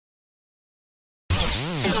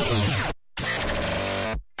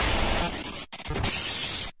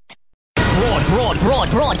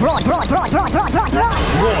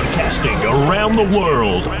Broadcasting around the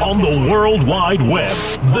world on the World Wide Web.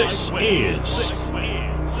 This is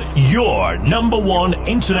your number one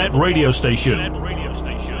internet radio station.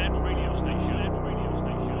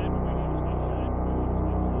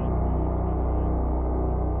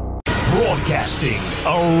 Broadcasting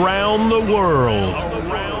around the world.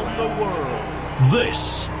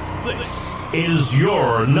 This is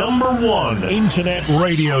your number one internet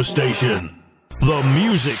radio station. The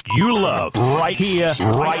music you love right here,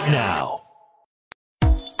 right now.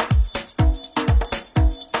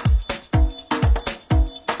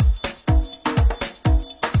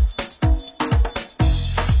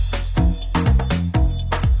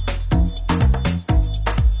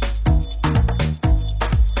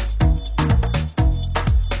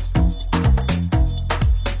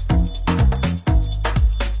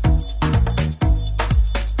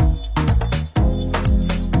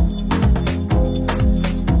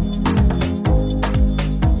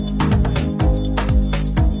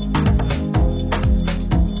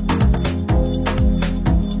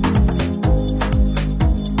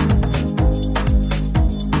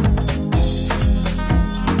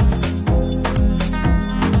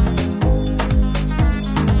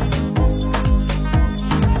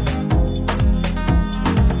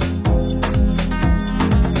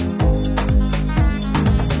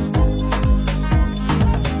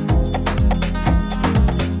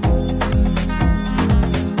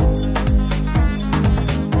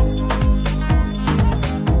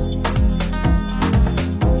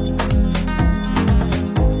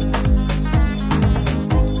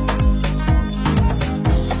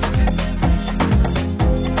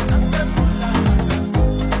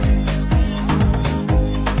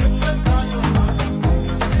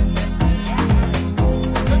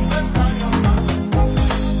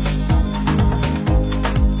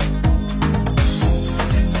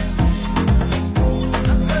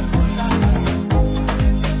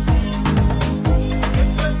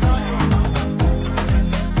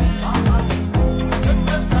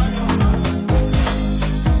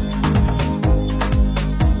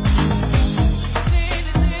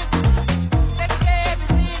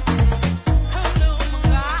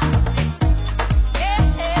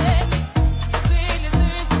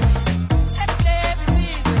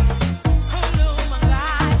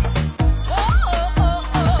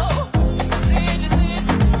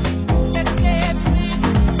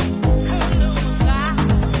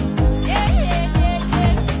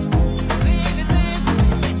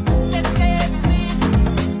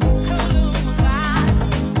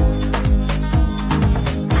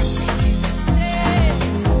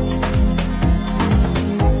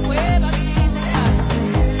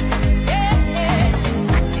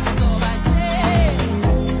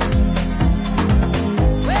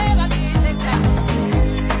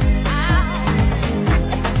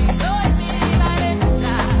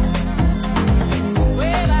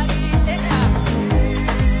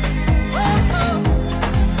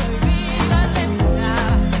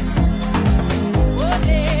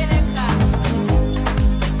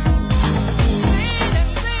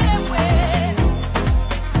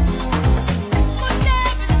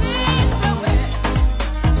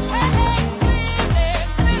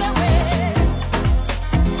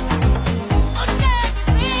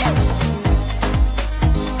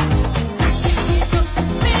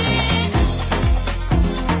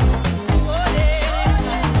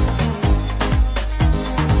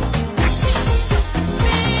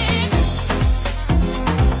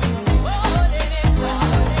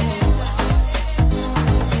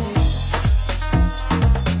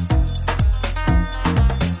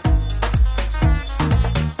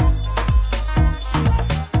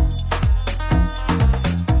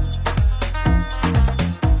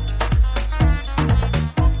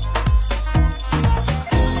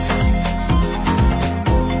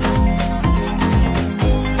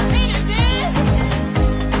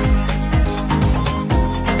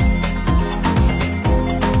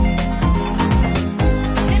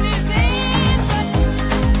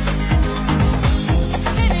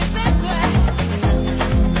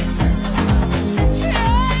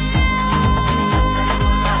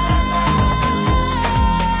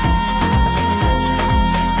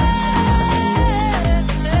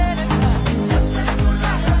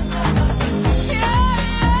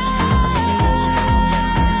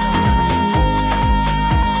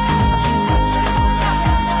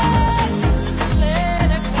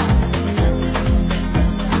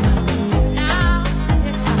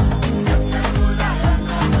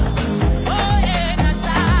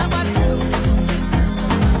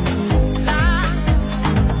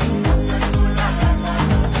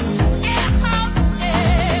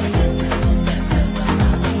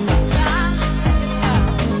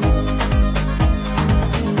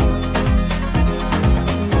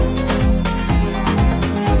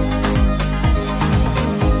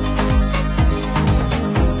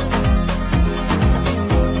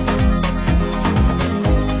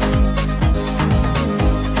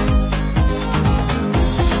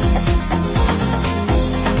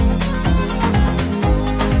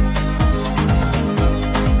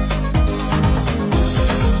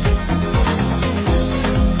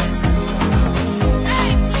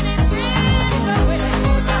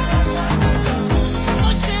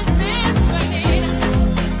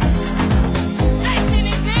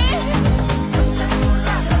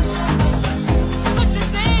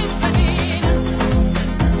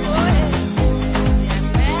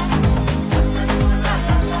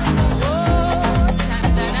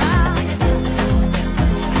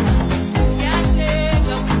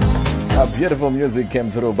 beautiful music came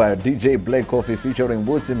through by DJ Ziwakuphi featuring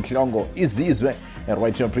Busi Mhlongo, Izizwe,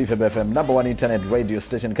 right here on Prefab FM, #1 internet radio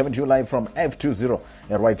station, coming to you live from F20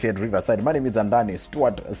 right here at Riverside. My name is Andani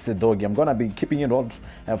Stuart Sidogi. I'm going to be keeping you on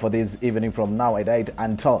for this evening from now at 8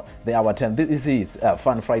 until the hour 10. This is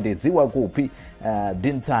Fun Friday. Ziwakuphi,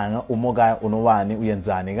 Dintanga, Umoga, Unowani,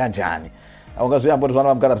 Uyenzani, Ganjani. Ungazuyamba kuti vana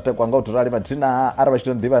vamugara kwanga utorari matina ari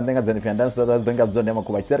vachitondhiva ndenga dzenifiandansidza dzenga bzonde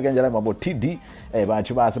makuba chiterkenjera mabo TD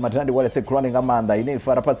vachibasa matina ndiwale sekurani ngamanda ine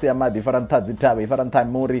ifara pasi ya madhi ifara ntadzi tabe ifara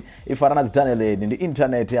ntamuri ifara nadzitaneleni ndi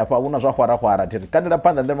internet apa una zvahwara tiri kandira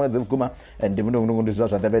panda ndemwedzi mukuma ndimunungu ndizva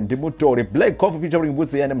zvadheve ndimutori Ziwakuphi featuring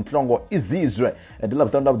Busi yene Mhlongo Izizwe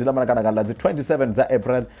ndilaptanda kudila mana kana 27 za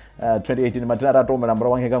April 2018 matina ratomera mura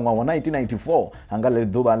wange kamwa 1994 angale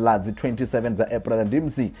dhuba ladzi 27 za April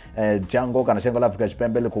ndimsi jango kana shengo la Africa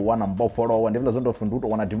chipembele kuwana mbofolo ndivyo zondofunduto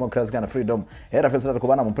wana democracy kana freedom era pesa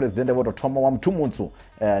kubana mu president voto Thomo wa Mtumutsu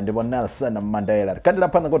ndipo Nelson Mandela kandira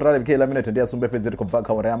panda kotorale bikela minute ndiya sumbe pezeri kubva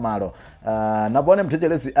kaure yamalo nabone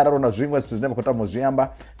mtejelesi ararona zvimwe zvine kota muzviamba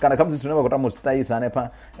kana kamzi tuneva kota mustaisa anepa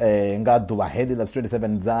ngadhuva heli la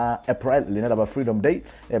 27 za April linela ba freedom day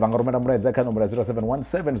bangaromera muraidza kana mura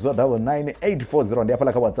 0717099840 ndiya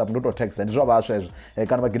pala ka WhatsApp ndoto text ndizvo basho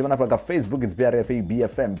kana bagidimana pala ka Facebook is BRFA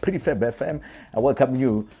BFM Prefab FM. I welcome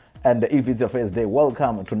you, and if it's your first day,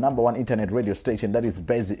 welcome to #1 internet radio station that is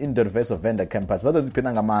based in the University of Venda campus.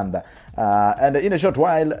 And in a short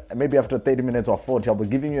while, maybe after 30 minutes or 40, I'll be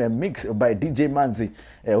giving you a mix by DJ Manzi.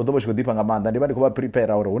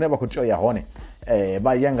 Prepare or whenever could show your honey.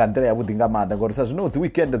 By young Andrea would think Amanda go such notes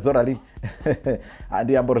weekend at Zorali and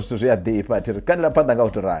the Ambrosia Day, but Canada Panda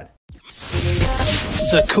to ride.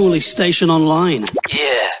 The coolest station online.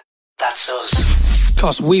 Yeah, that's us.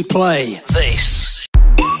 'Cause we play this.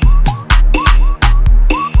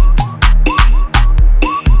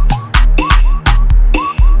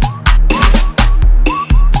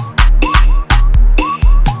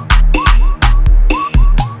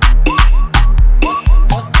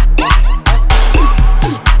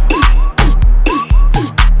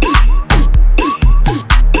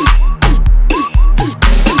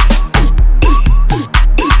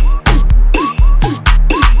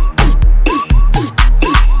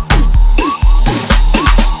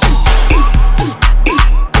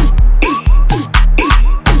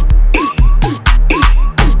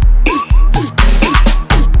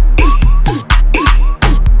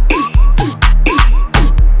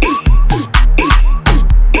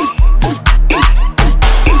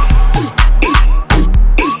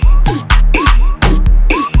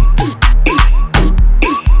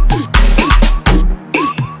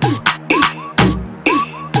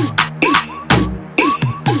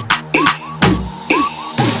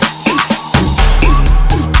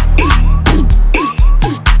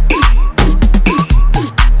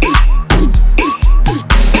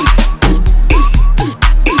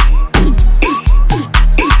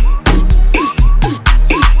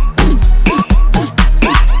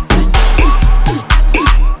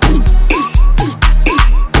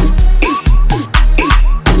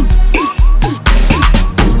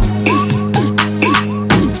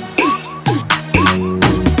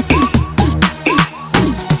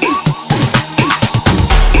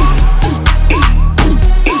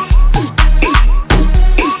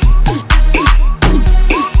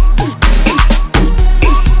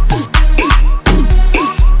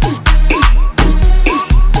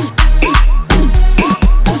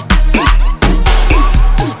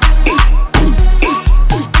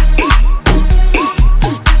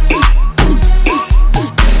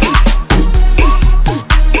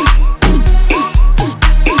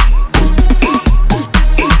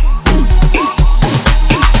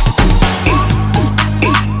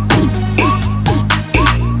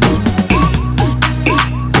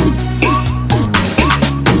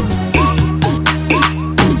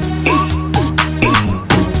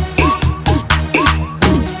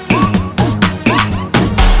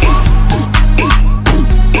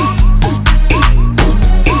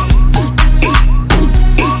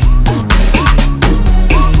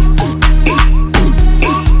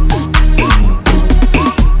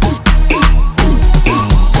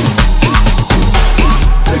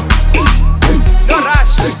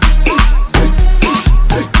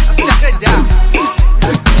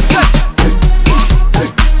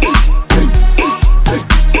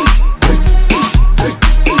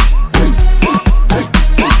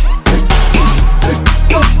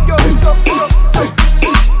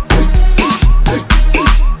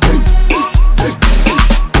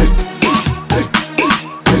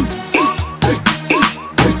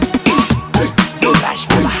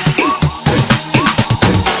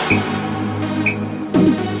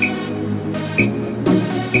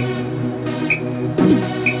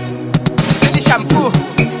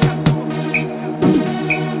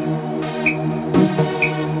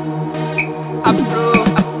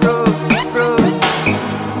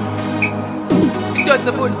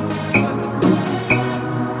 bull.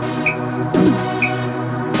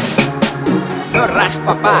 No rush,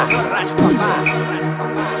 papa. No rush, papa.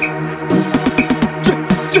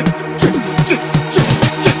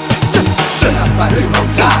 Schöner Ball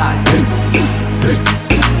spontan.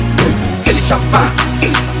 Zähl ich am Pass.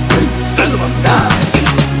 Sei so am Naht.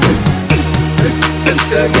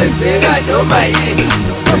 Singen Sie rein, oh mein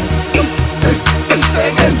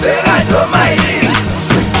Singen Sie rein, oh mein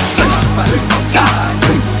Schöner Ball spontan.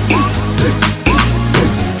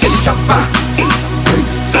 Zähl ich am Pass.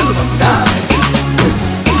 Sei so am Naht.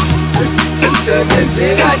 Singen Sie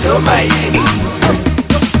rein, oh mein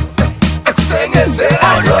Singen Sie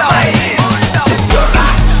rein, oh mein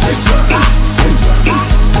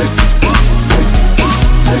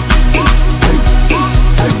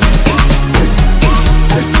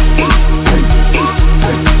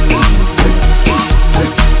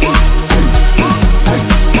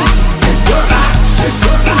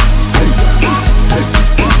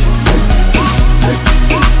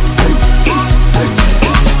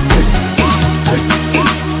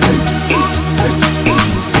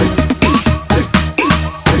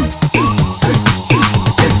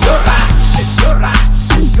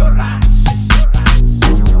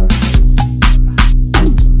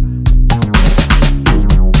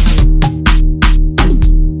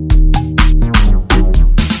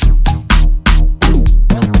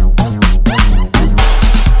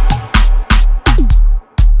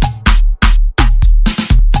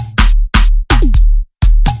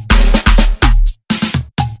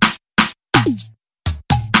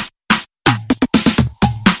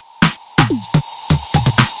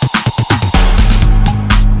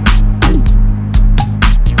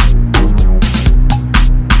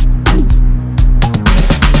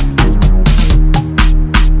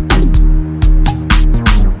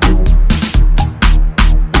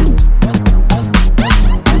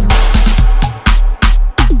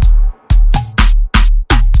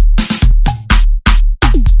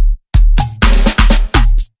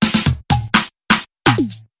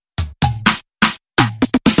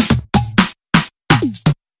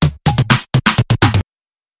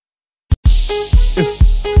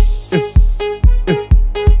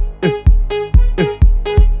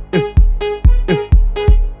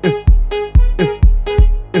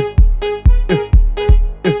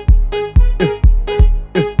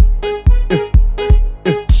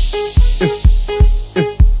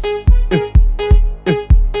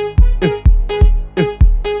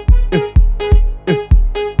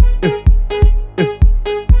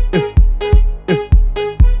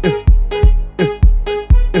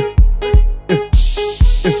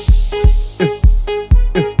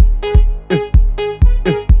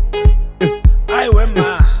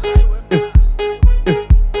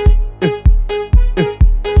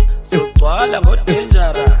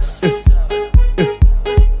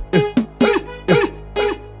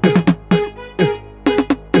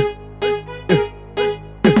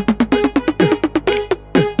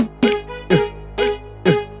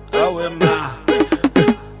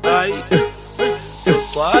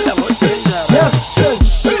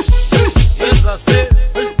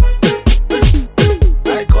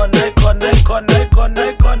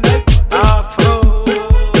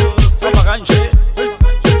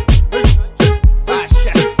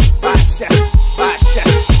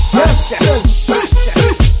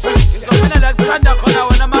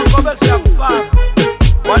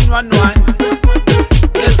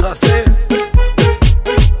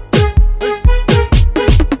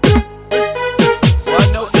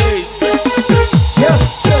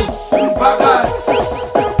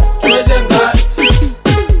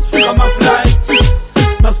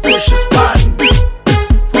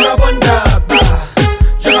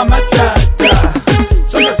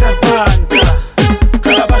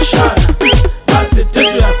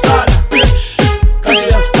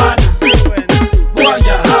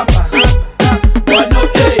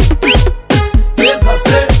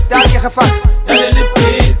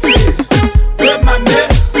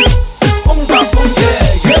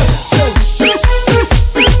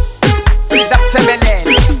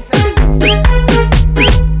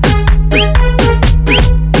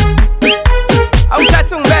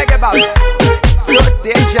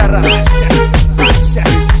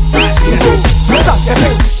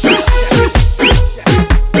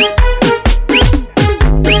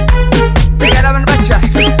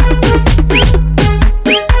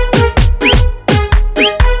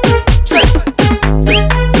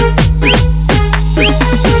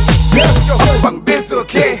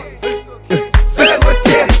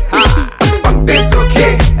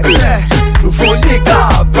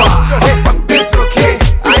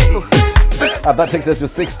That takes us to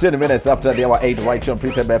 16 minutes after the hour 8 right here on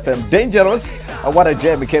Prefab FM. Dangerous. What a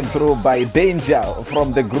jam came through by Danger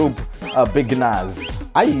from the group Big Nas.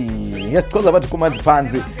 Ngiyasichoza bathi kumanzi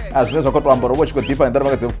phansi azvinezwa kodwa amboro wochiko deeper and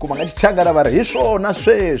vakadze kukuma ngachichangana vari hisvona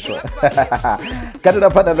svesvo katira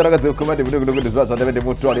panda vakadze kukuma ndikuti zva zvandave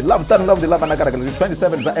ndimutoli love the love anakara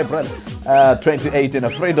 27 April 2018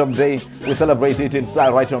 Freedom Day. We celebrate it in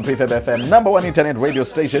style right on Prefab FM, number one internet radio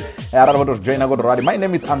station. My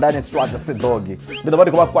name is Andani Straja Sidogi.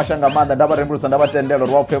 Ndavati kuvakwasha ngamanda ndavaremburusa ndavatendelo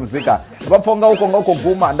rwape muzika vafonga uko ngauko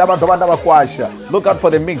guma ndavadova ndavakwasha. Look out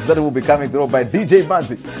for the mix that will be coming through by DJ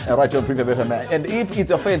Manzi right on Prefab FM. And if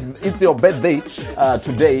it's your birthday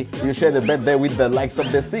today, you share the birthday with the likes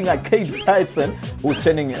of the singer Kate Tyson, who's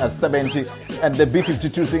turning 70, and the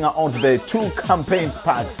B52 singer owns the 2 campaigns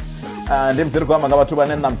packs. Ndimziri kwama ngavatu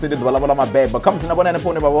vanena msindi dwalavola mabeba kamsina bona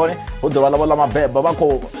nepone babone udwalavola mabeba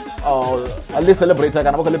bako ali celebrate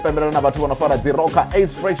kana bako lipembelana na batu vanofara Rocker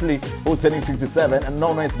Ace Freshly, who's turning 67 and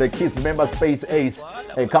known as the Kiss member Space Ace.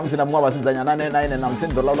 Kamsina mwa basinzanya 99 na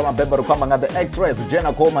msindi dwalavola mabeba kwama nga the actress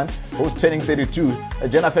Jenna Coleman, who's turning 32.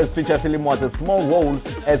 Jenna first feature film was A Small Role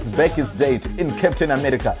as Becky's date in Captain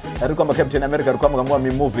America. Kwamba Captain America kwama ngwa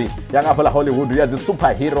mi movie yanga pala Hollywood ya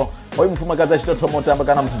superhero. Oyi mfumakazi achitotomota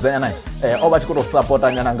ambakana msizanya naye oba chikuto support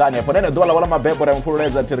anyana ngani hapo nene dola wala mabebo ya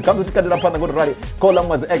mfuleza tiri kamtu tikadira panda kuti rali kola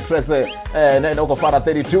mwazi actress nene uko fara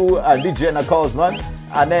 32 DJ na Cosman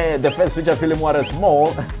ane the first feature film was Small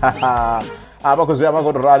abakuziya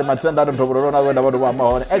makoto rali matenda ndoborona kwenda bado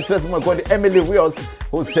mahone actress mwekondi Emily Rios,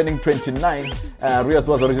 who's turning 29. Rios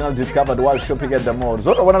was originally discovered while shopping at the mall.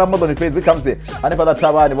 Zoto wana modo ni pezi kamse ane pada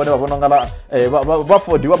tabani bone bavonongala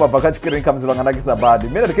bafodi wabavakachi kirini kamse vangana kisabadi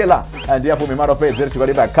mina dikela and yapo mimaro pezi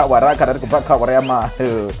chikali ba kawaraka rari kupaka warayama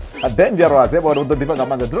dangerous ebo ndo dipa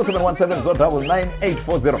ngamanga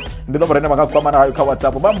 0717099840 ndido mrene makakwama na ka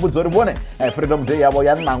WhatsApp bambudzo ribone Freedom Day yabo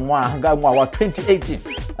yanamwa ngamwa wa 2018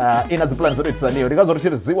 ina ziplans zote tsaniyo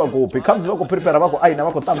ndikazorotira ziwakuphi kamse vako prepare vako aina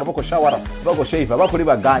vako tamba vako shower vako shave vako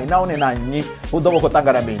liba guy naone nanyi udo vako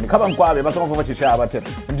tangana mini kaba nkwabe basoma kuva chishaba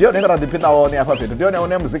tete ndiyo ndinga radipinda one afa petu ndiyo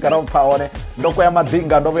ne muzika ra paone ndoko ya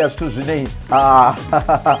madinga ndoko ya zvitu zvinei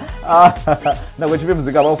na kwechipi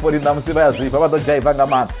muzika va fori ndamusiva ya zvipa vado jive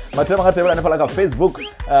ngamana matema ngatevela nepala ka Facebook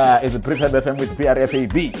is Prefab FM with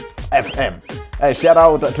PRFAB FM. Shout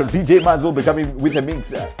out to DJ Manzi, will be coming with a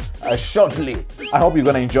mix shortly. I hope you're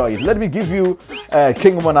gonna enjoy it. Let me give you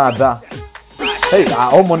King Monada. Hey,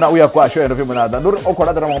 omona uya kwa show eno Monada. Ndur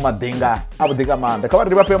okolada na madinga. Abudinga manda. Kawari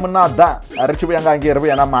ribape Monada. Richibu yanga ngere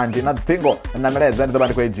ya na mandi na tingo na meleza ndi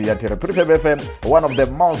bani kweji ya tire. Prefab FM, one of the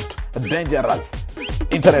most dangerous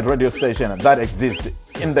internet radio station that exists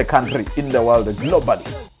in the country, in the world, globally.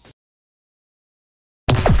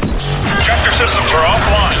 Chapter systems are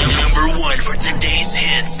offline. Number 1 for today's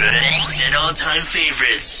hits and all-time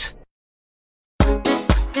favorites.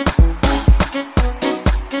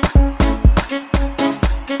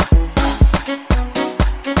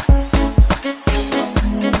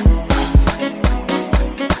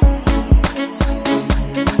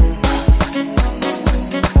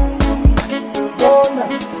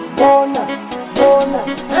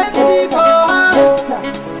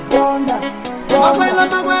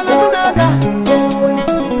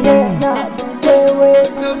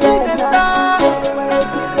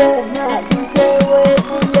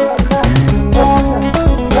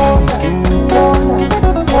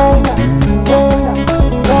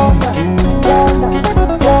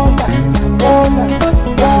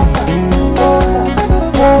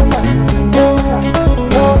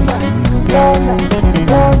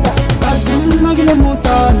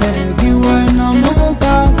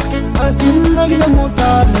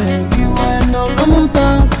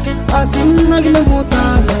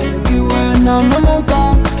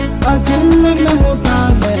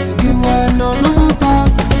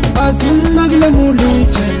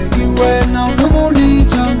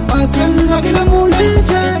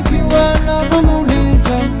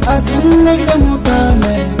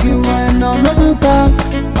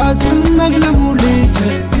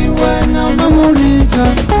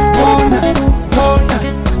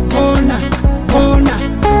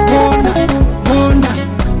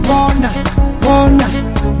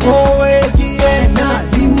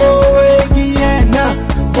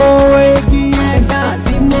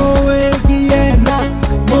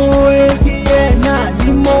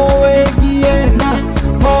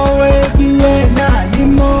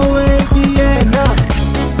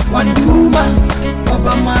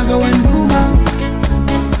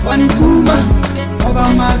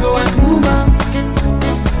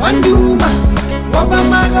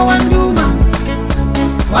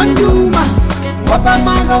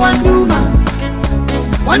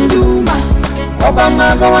 Wanduma,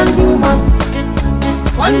 Obamaga Wanduma,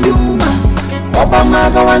 Wanduma,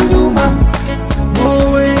 Obamaga Wanduma,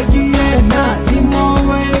 Moe Giena,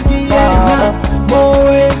 Limoe Giena,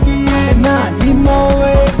 Moe Giena,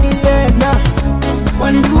 Limoe Giena,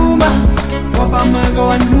 Wanduma, Obamaga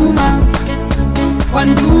Wanduma,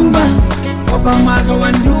 Wanduma, Obamaga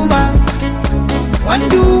Wanduma,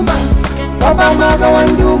 Wanduma, Obamaga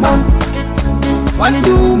Wanduma,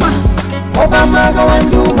 Wanduma, Obamaga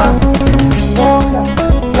Wanduma.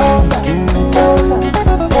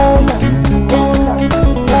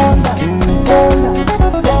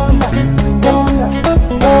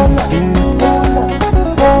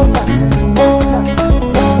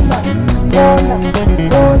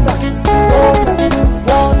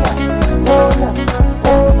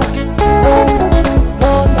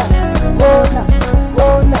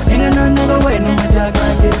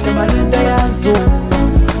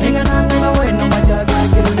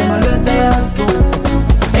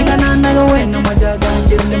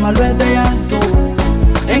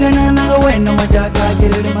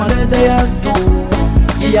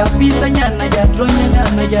 Yafisa nyana ya tronya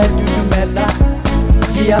nyana ya dudumela.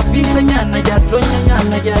 Yafisa nyana ya tronya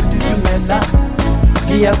nyana ya dudumela.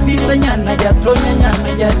 Yafisa nyana ya tronya nyana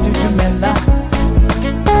ya dudumela.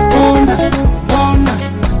 Bona, bona,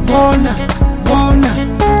 bona, bona,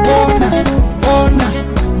 bona, bona,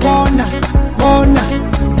 bona, bona.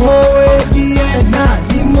 Moe giena,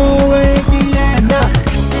 imoe giena.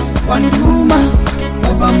 Wanduma,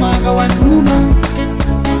 Obamaga Wanduma,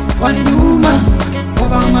 Wanduma.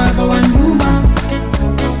 Obamaga Wanduma,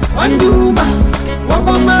 Wanduma,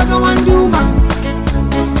 Obamaga Wanduma,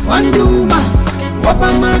 Wanduma,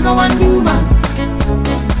 Obamaga Wanduma,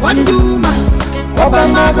 Wanduma,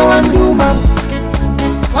 Obamaga Wanduma,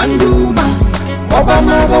 Wanduma,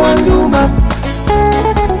 Obamaga Wanduma.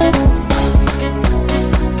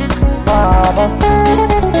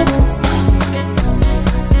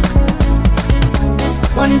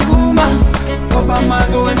 Wanduma,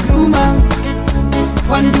 Obamaga Wanduma,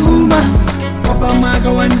 Wanduma,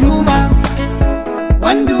 Obamaga Wanduma,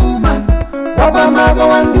 Wanduma, Obamaga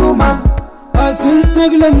Wanduma.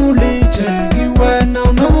 Asunagla mulicha, iwana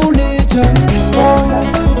no mulicha.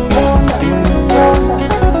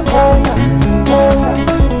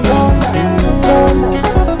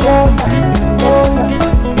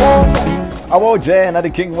 Abo Jay na the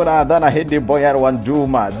king muna dana hidi boyar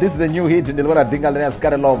Wanduma. This is the new hit ndilibona dinga lena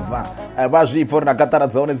Skarelova. Baji for na katara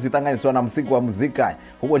zone zitanganiswa na muziki wa muzika.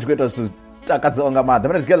 Humo chikweto takadzonga madha.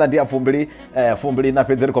 Mena chikela ndia fumbili na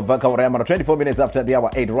penzeri kwa vaka urayama 24 minutes after the hour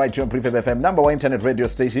 8 right here on Prefab FM number 1 internet radio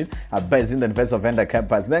station based in the University of Venda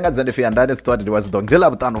campus. Nenga zendifi andani started was dong. Dila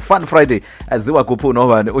butano fun Friday ziwakuphi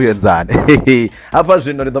nova uyenzani. Hapa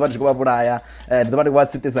zvino ndobati kwa buraya. Ndobati kwa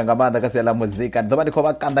citizen ngamanda kasela muzika. Ndobati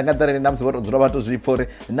kwa kanda ngadare namsi voto zroba to zvipfore.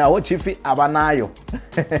 Nawo chifi abanayo.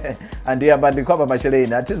 Andi abandi kwa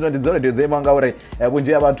masheleni. Atizino ndizore ndizema ngaure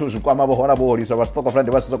bunje abantu zvikwama bohora boholiswa basitoko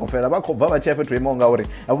friend basitokofera bakobva vachefe twimonga uri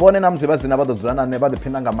vone namzi vazina vadozurana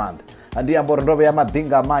nevadipinda ngamanda andiyambori ndove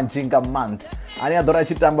yamadhinga manjinga manda ani adora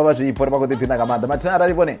chitamba vazviipori pakutipinda ngamanda matina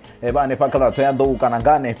ararivone vane pakala toyandouka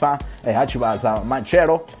nanganepa hachivaza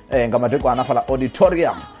machero ngamadheko anafala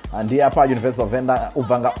auditorium ndiye apa University of Venda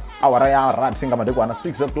ubvanga awara ya rati ngamadheko ana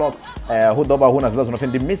 6 o'clock hudoba huna zvilo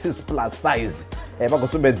zvinofendi Mrs plus size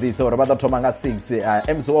pakusumbedzisa uri vatatoma nga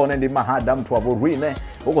 6 MC waone ndi mahada mtu waburwine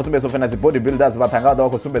ukusumbedza ofena zi bodybuilders vatangada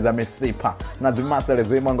wakusumbedza misipa na dzimasele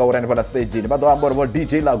zoimwa nga urani pa stage ni vado ambori vo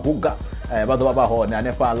DJ la guga vado vabahone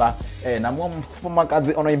anefala namwe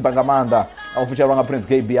mfumakadzi onoimba ngamanda ofucharwa nga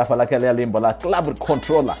Prince KB afa lakale ya limbo la club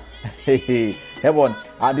controller Heaven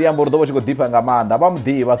andi ambori dobo chiko dipa ngamanda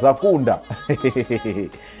vamdiva zakunda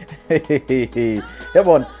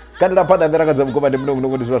Heaven kandira pada ndarakaza mukoma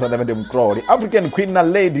ndimnungu ndizvashanda mende mcrawley African Queen na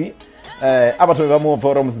Lady abatho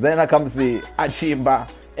vamuva from Zena Kamsi achimba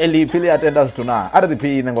elipili atenda zvituna ari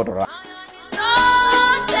the nengotora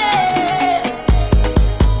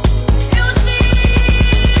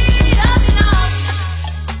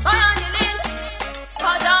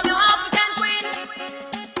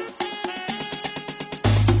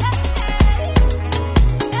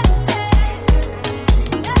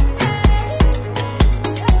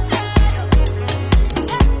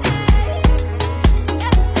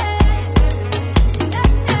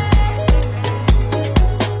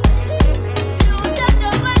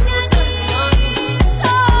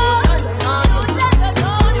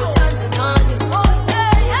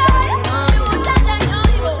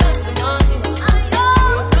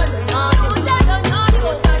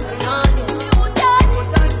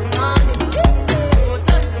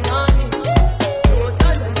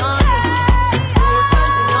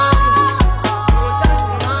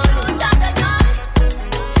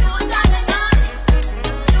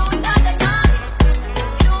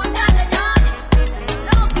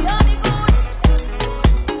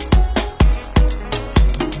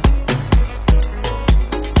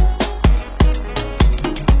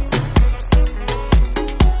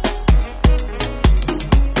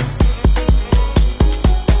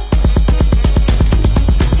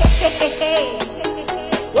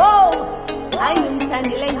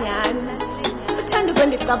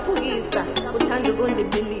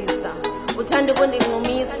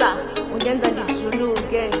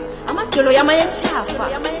Jolo yama yechafa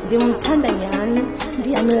ndimthanda nyani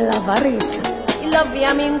ndiyamlavarisha ilove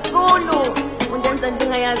yami inkulu undenza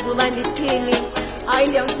ndingayazi uba ndithini hayi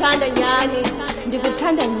ndiyamthanda nyani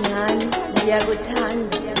ndikuthanda nyani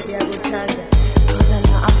ndiyakuthanda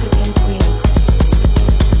Zana African Queen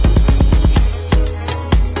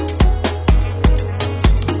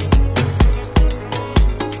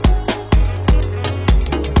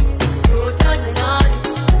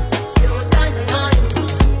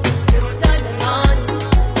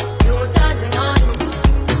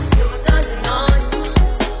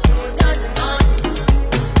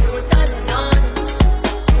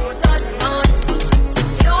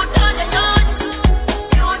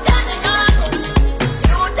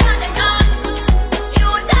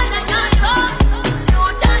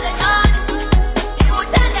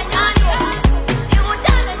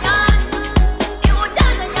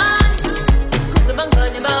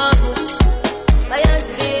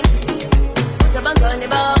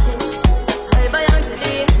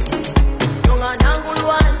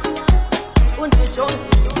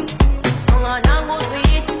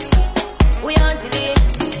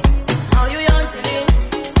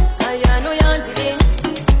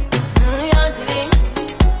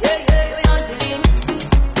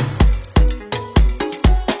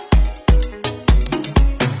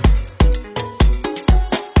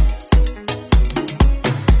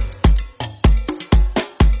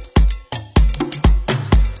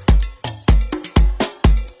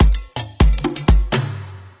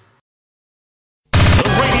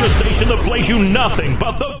That plays you nothing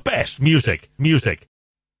but the best music.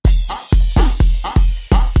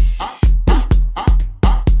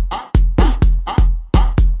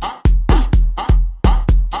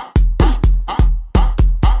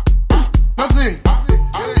 Manzi.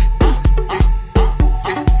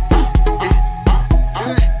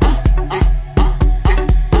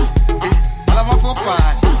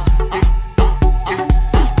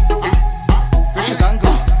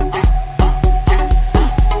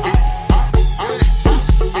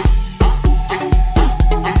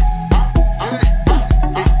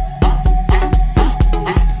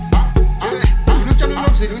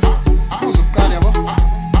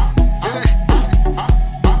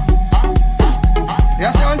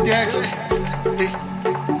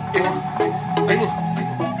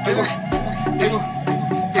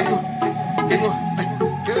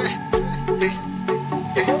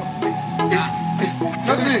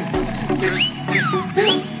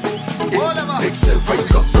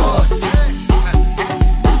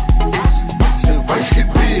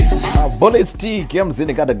 Ballistic,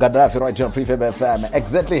 Yamzini got a Gaddafi right on Prefab FM.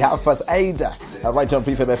 Exactly 8:30 right on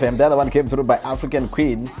Prefab FM. The other one came through by African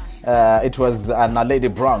Queen. It was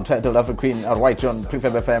Naledi Brown, titled African Queen, right on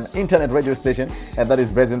Prefab FM, internet radio station, and that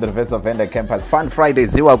is based in the University of Venda campus. Fun Friday,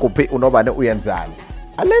 ziwakuphi unobane uyenzani.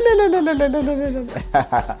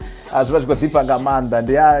 Azivashikodipa ngamanda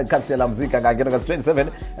ndiyakhatsela muzika ngakena kasi 27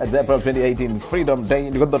 April 2018 is Freedom Day.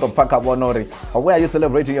 Ndikutotopaka bonori. Where are you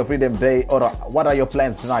celebrating your Freedom Day, or what are your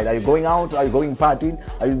plans tonight? Are you going out? Are you going partying?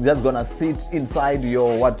 Are you just gonna sit inside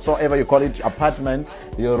your whatsoever you call it, apartment,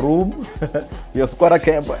 your room, your squatter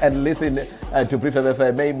camp, and listen to Prefab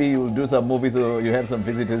FM? Maybe you'll do some movies or you have some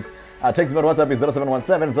visitors. Text me on WhatsApp is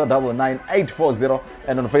 0717-099-840,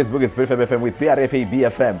 and on Facebook is Prefab FM with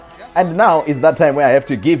PRFABFM. And now is that time where I have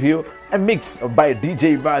to give you a mix by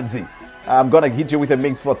DJ Manzi. I'm gonna hit you with a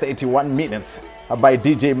mix for 31 minutes by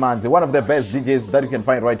DJ Manzi, one of the best DJs that you can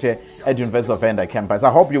find right here at University of Venda campus. I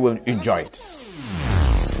hope you will enjoy it.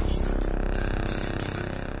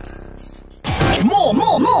 More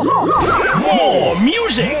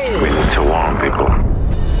music. We need to warn people.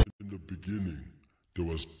 In the beginning, there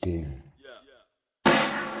was Gom.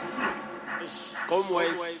 Gom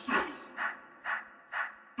wave.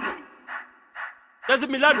 Does it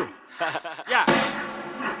Milano? Yeah.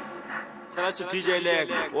 Shout out to DJ Leg.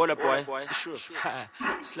 All up, boy. Sure.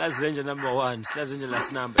 Slash Zenja number 1. Slash Zenja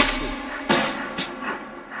last number. Sure.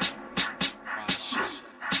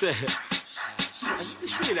 Say. I said,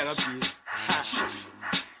 it's really like a piece.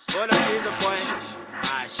 All up, is a boy.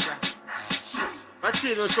 What's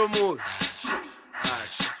it? No show more.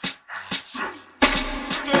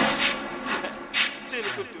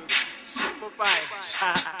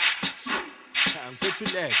 I'm pretty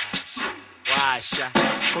leg. Washa.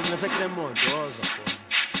 Come na Clement doza khona.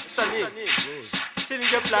 Sani. Sini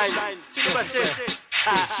nje blind. Sini base.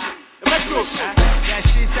 Emathuka.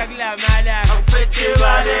 Yashisa kula malanga. Uphethe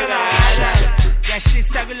malengana.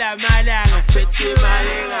 Yashisa kula malanga. Uphethe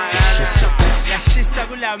malengana. Yashisa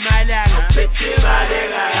kula malanga. Uphethe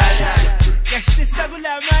malengana. yashisa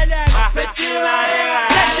kulamalanga uphethe imali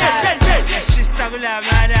engaka yashisa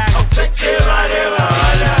kulamalanga uphethe imali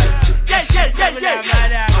engaka yashisa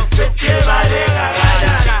kulamalanga uphethe imali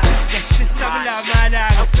engaka yashisa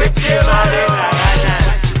kulamalanga uphethe imali engaka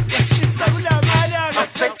yashisa kulamalanga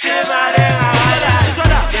uphethe imali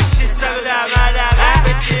engaka yashisa kulamalanga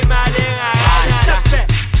uphethe imali engaka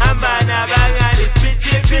hamba nabangani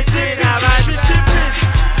siphithiphithi nabantu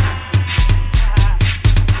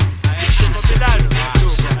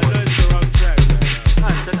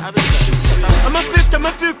I'm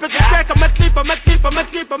a fifth, but stack, I'm a clip, in the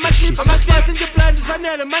blind, it's an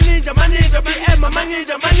my ninja, BM, my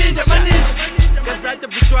ninja. Cause I be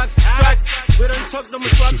drugs, we don't talk no more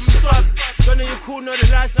drugs. Don't know you cool, no the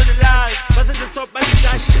lies. But at the top, I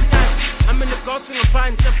dash. I'm in the golf in a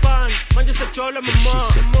pint, man, just a troll, I'm a more.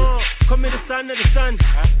 Come in the sun.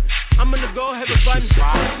 I'm gonna go have a fun.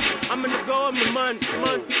 I'm gonna go, I'm a man.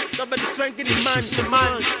 Nobody swanking the man.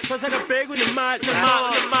 Cause I got big with the man. Cause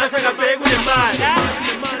I got big with the man.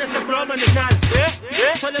 So that's a blow on the nuts.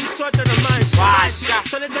 So them sort of the man.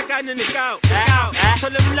 So let's take on in the cow. So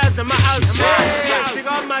them last them out.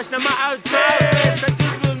 Cigar mash them out. Set to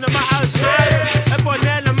zoom them out. A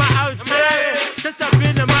bonnet them out. Just a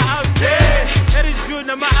bin them out. Eric view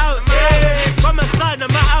them out. Come and start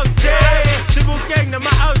them out. Sibu gang them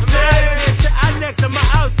out. Say Alex them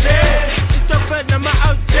out. Stop them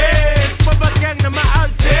out. Papa gang them out.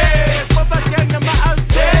 Papa gang them out.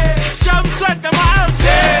 Sham sweat them out.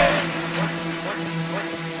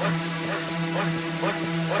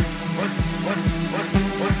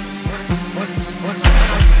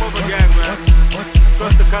 Papa gang, man.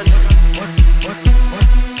 Across the country.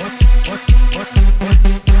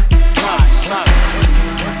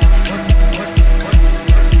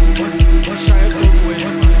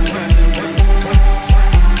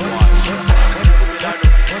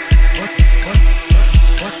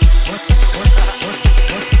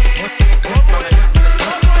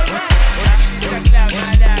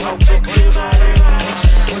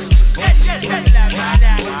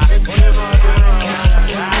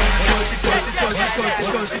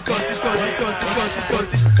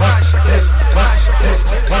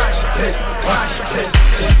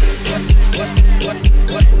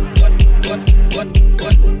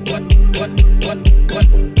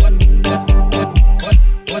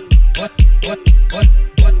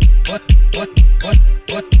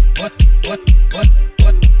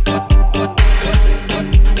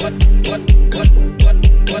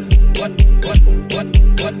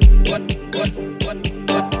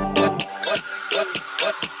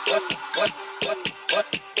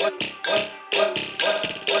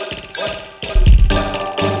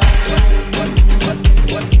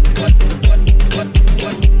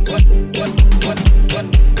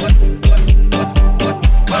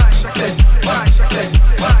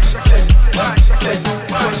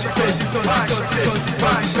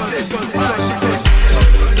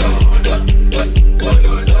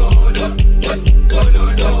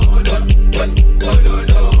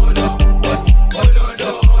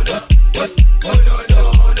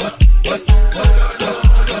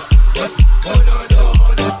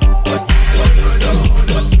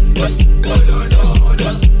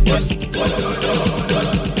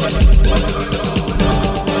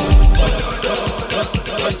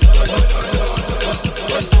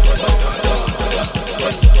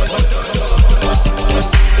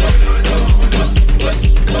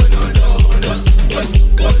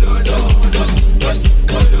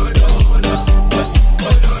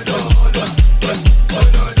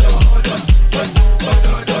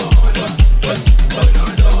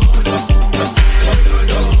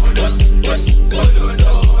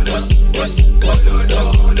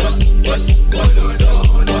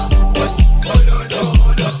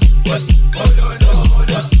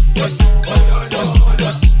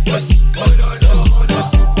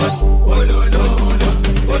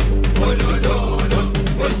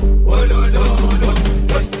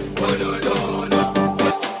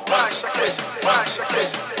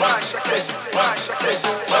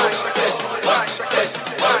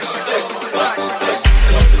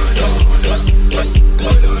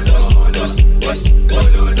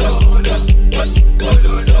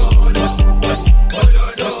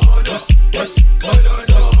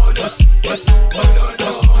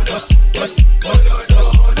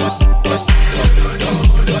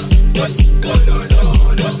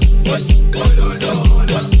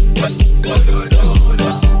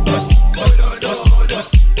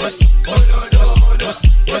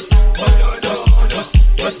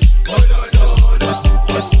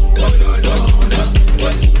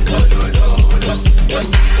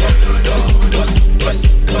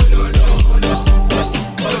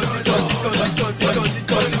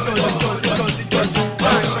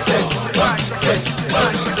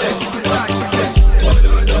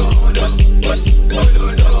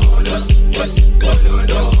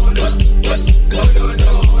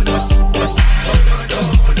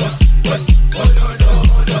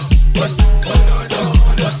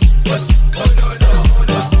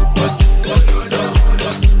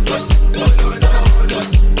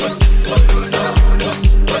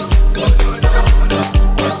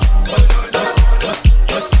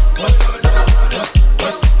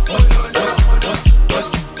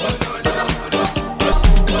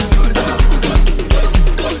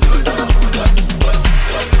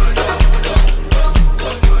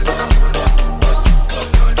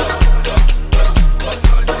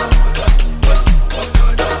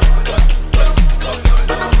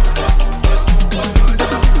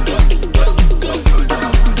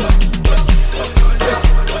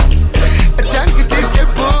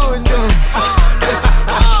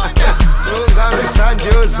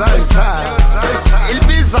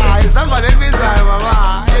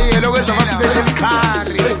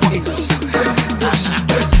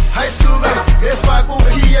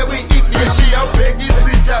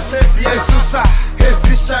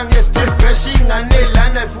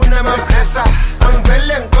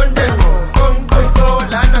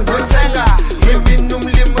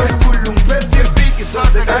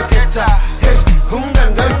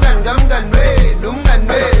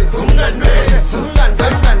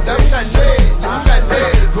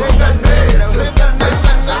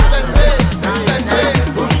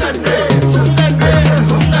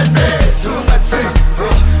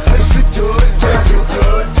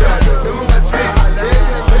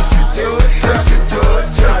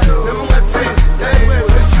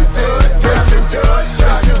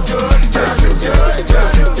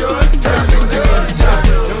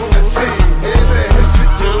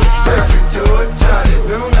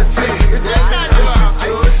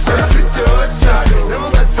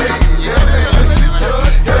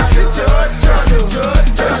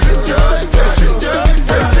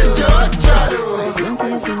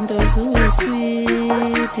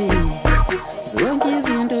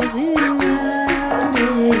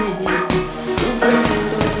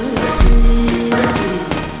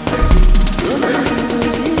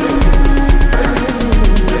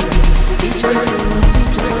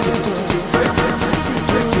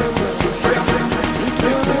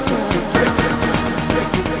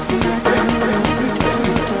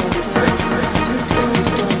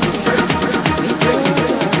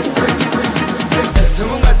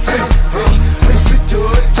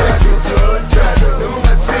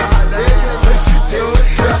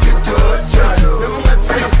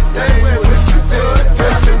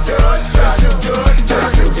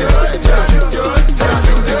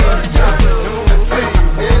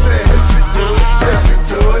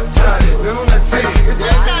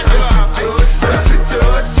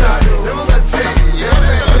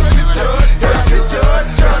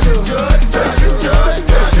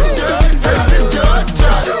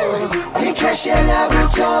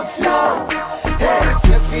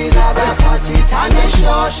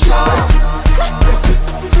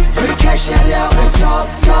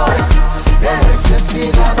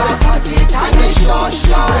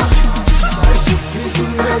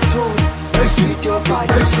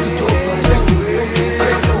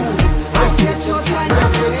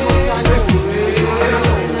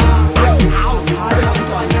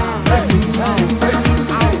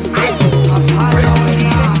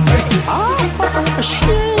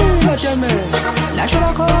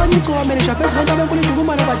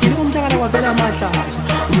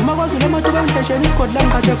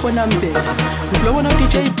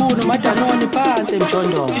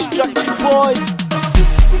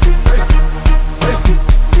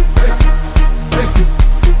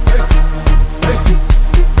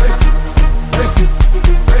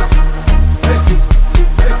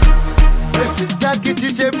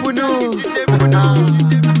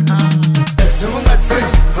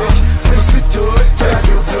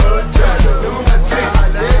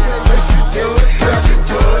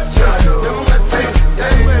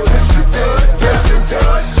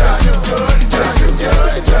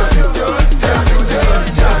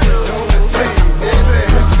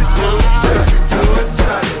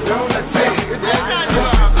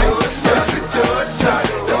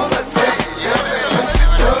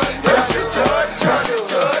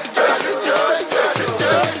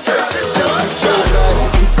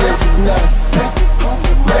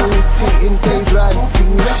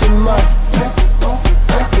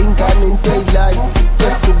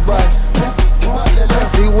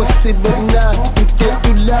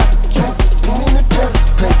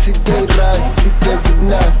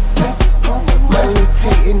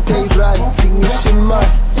 in into right, finish in my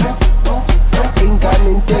ain't got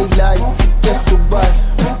in daylight, guess what?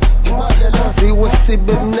 See what's it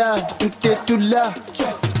now, you get to love.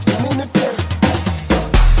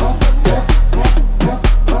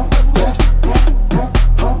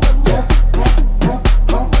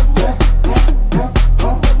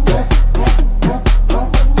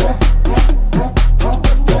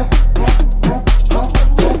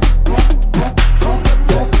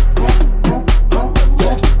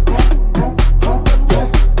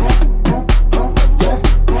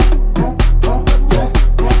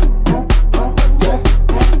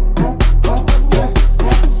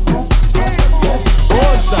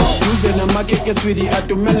 Sweetie,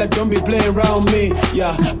 atumela, don't be playing around me.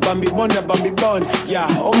 Yeah, Bambi Bonda, Bambi Bond. Yeah,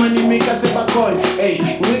 oh money make us a bacon. Hey,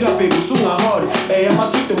 nigga baby, sunga hard. Hey, I'm a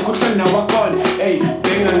sweet of cushion now I call. Hey,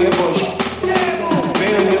 bang on your bush.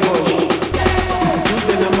 Bang on your bush.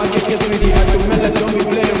 Using a market, sweetie, atumela, don't be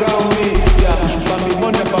playing around me. Yeah, Bambi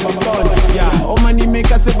Bonda, Bambi Bond. Yeah, oh money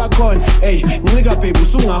make us a bacon. Hey, nigga baby,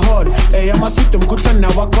 sunga hard. Hey, I'm a sweet of cushion now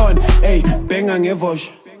I call. Hey, bang on your bush.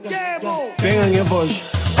 Bang on your bush.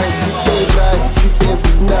 Daylight, there's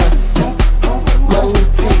none.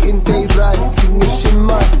 Manzi in daylight, finish in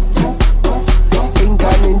my ain't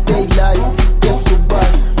got in daylight, guess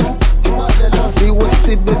what? See what's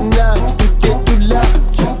it now, you get to love.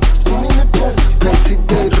 Manzi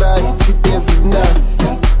daylight, there's none.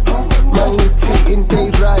 Manzi in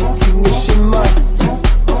daylight, finish in my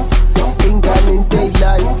ain't got in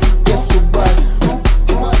daylight, guess what?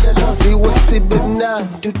 See what's it now,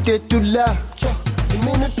 you get to love.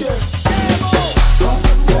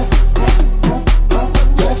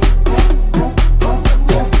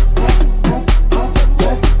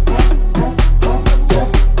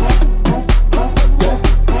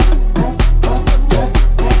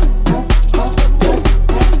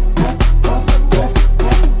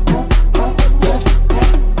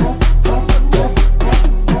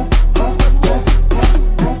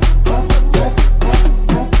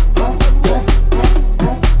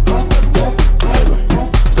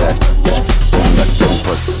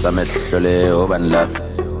 Sametlole oban la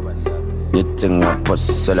Nyiting wa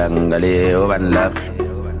poselangale oban la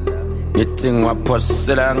Nyiting wa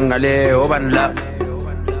poselangale oban la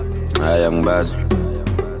Ayang baz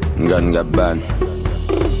Ngan gaban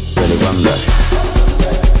Peli wamla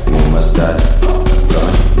Mumastad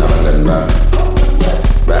Nabangan ba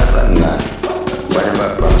Basanga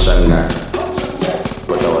Banyak bangshanga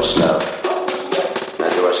Wata washlab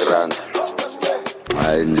Nadi washrand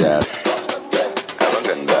Ayinjab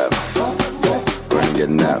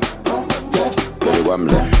Getting up, Billy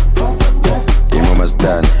Wamble, Imo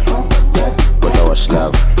Masdan, What I was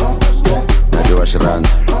love, Nadi was rand,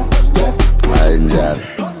 Injal,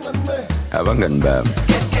 Abangan Bam.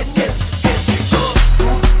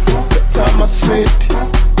 Time I sit,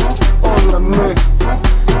 all I'm me.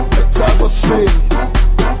 Time I sit,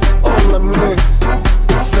 all I'm me.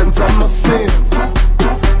 Since I'm a sin,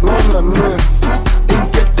 all I'm me. In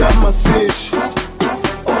get down my fish,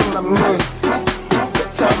 all I'm me.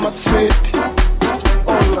 Time I sit,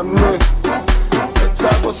 all I'm me.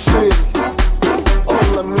 Time I sit,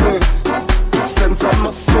 all I'm me. Since I'm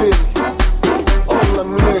a sin, all I'm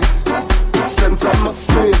me. Since I'm a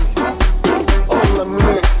sin, all I'm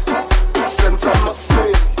me. Since I'm a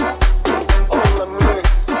sin, all I'm me.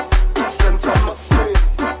 Since I'm a sin,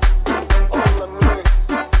 all I'm me.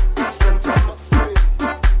 Since I'm a sin,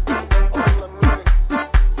 all I'm me.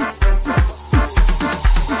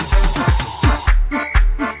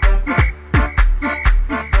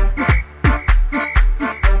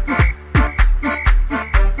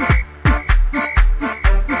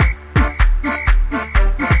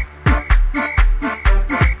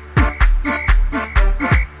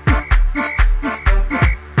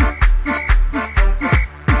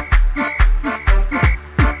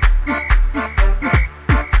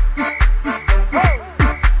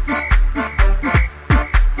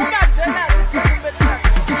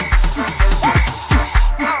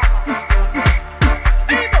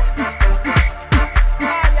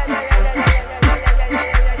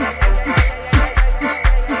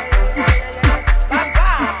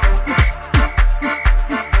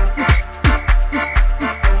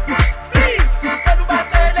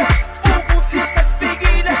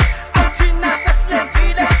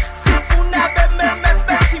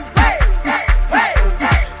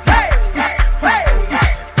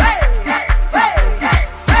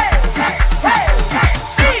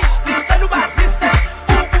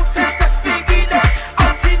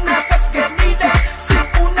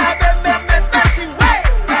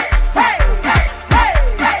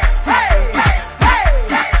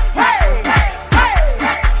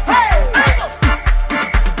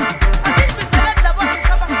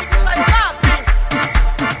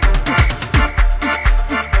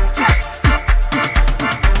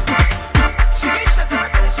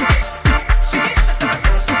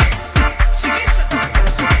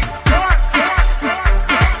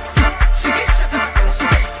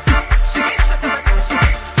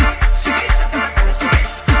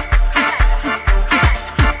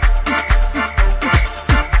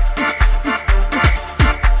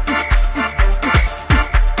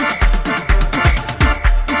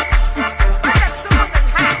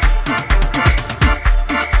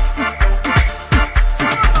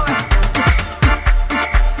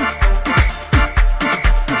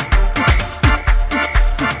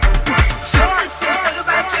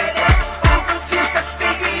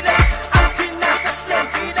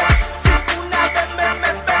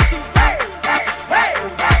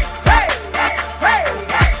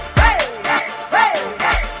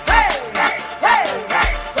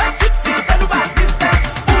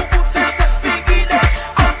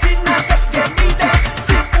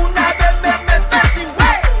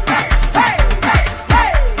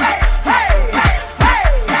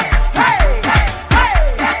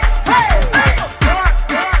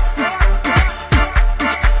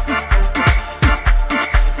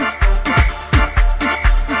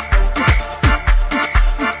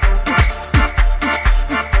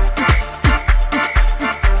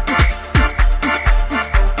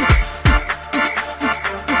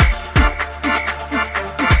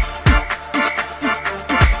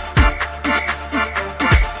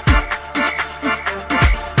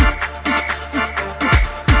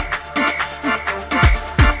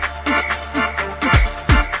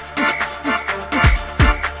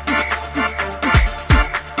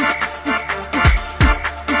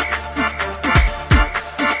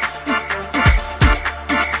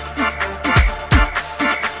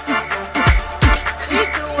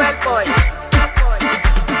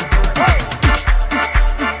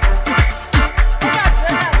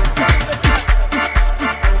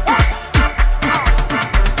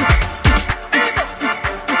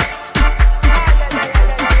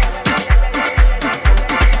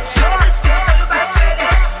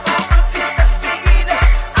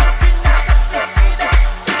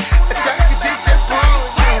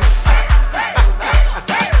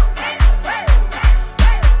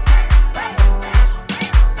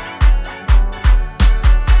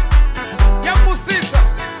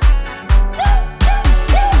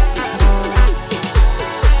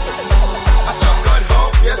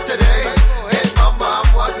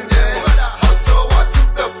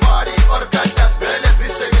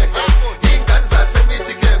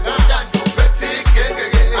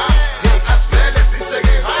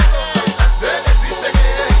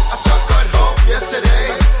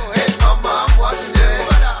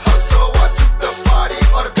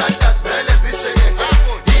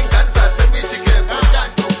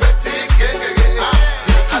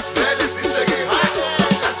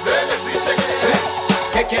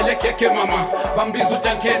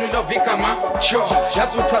 love igama sho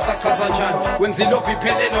yazi uchaza chaza njani wenza love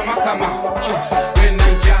iphelelo magama wena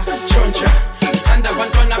ngiyatshontsha thanda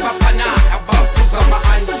abantwana abaphana abaphuza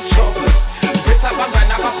ama-ice chocolate betha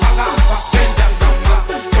abangani abaphaka bapenda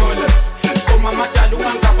ngama-dollars omamadala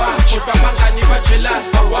ungangabasho kodwa abangani bajelas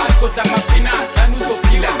bawazi kodwa amaphinati lani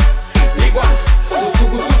uzophila nikwa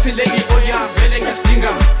usuku usuthi leli oya vele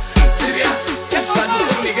ngiyadinga serious esani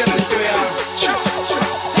sokunikeza into yami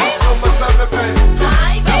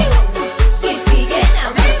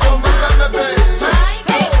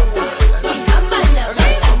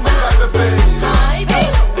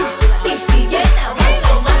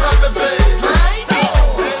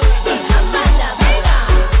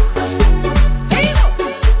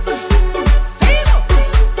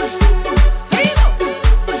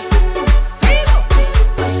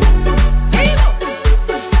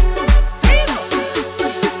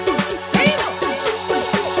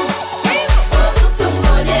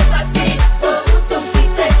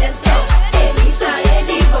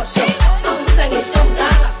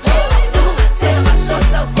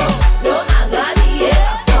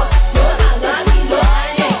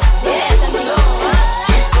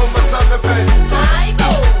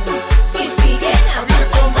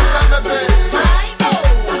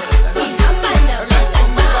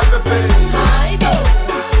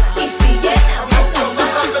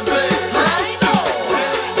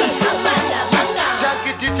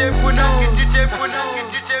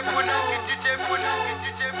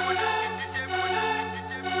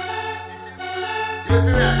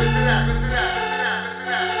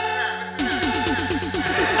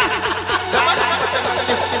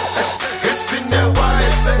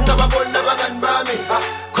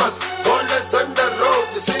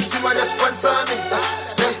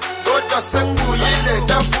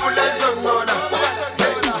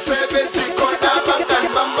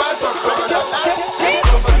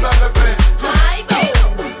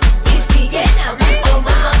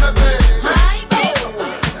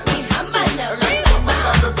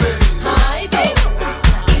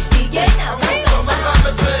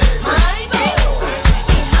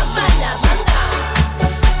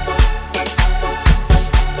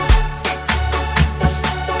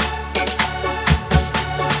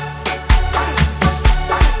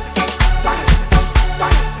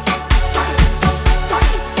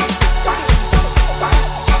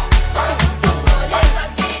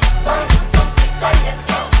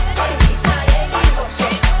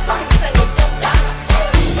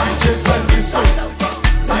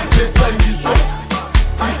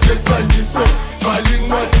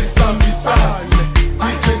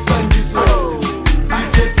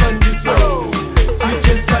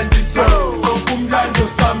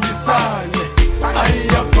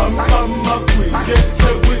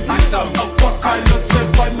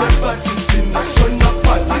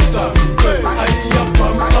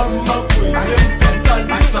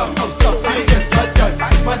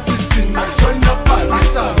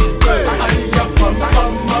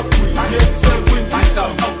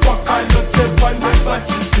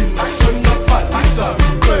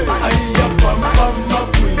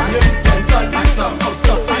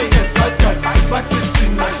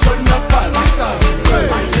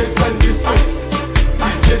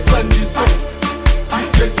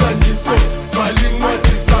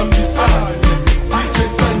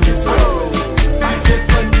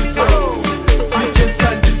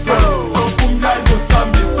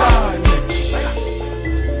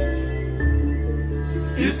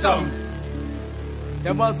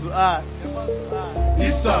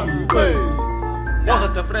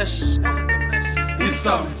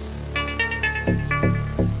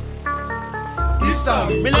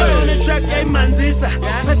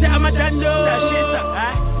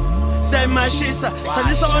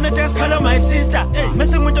Salisa on the desk, color my sister.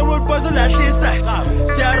 Messing with the road boys on that sister.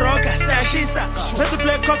 Say a rocker, say a shisa. Let's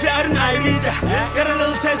play coffee out in Ibita. Got a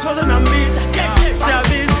little taste for the Nambita. Say a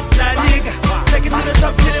biz, La Liga. Take it to the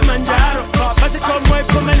top, Kilimanjaro. But it come away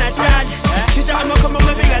from an Italian. Kijama come on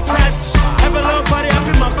my big attack. Have a little party up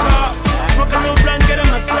in my car. Smoke a little blunt, get a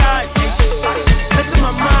massage. That's in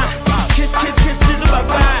my mind. Kiss, kiss, kiss, please,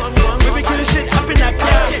 bye-bye. We be killing shit up in that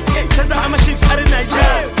car. Since I'm a ship out in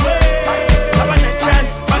Nigeria.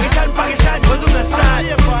 Pakistan was on the side.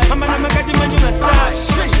 I'm a Magadi man on the side.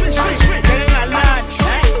 Getting a lot.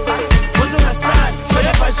 Was on the side.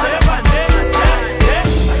 Shut up, and then the side.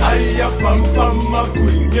 I am Pampa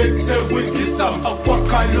Queen, with this.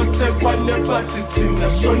 Akwakalote never titina.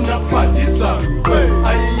 Shona Patisa. I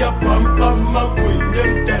am Pampa Queen,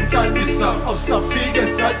 Dentalisa. Of Safiga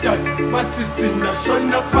Satas. Matitina.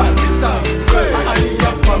 Shona Patisa. I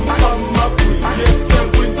am Pampa Queen,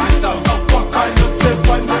 with this. Akwakalote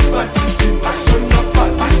never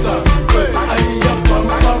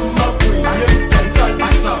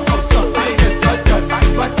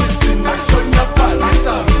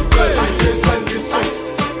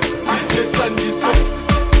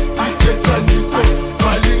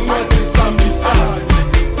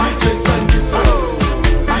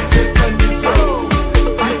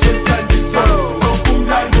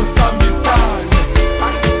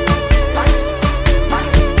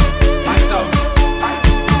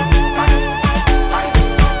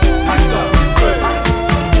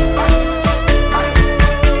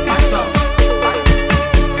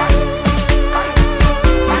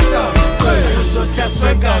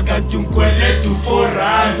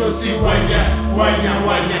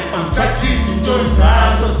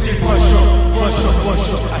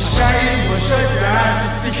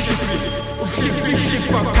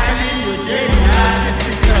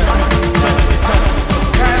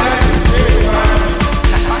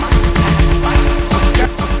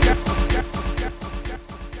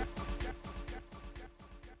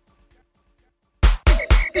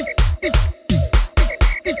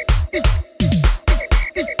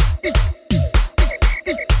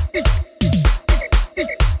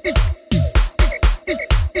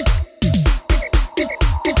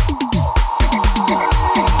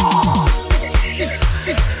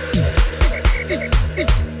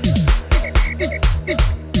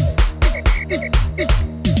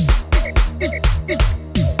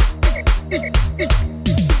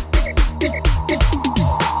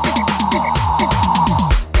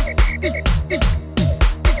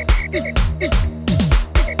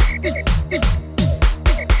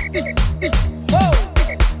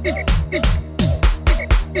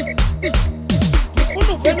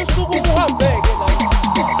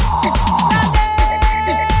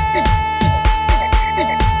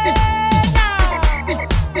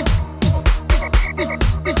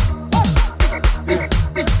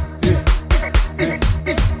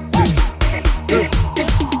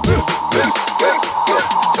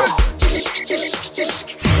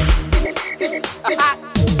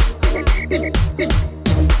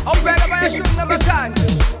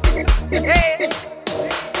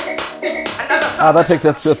That takes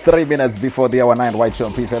us to 3 minutes before the hour 9 White Show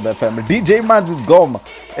on Prefab FM. DJ Manzi Gom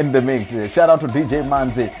in the mix. Shout out to DJ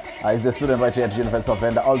Manzi. He's a student right here at University of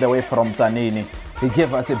Venda, all the way from Tzaneen. He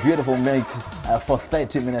gave us a beautiful mix for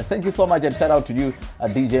 30 minutes. Thank you so much, and shout out to you,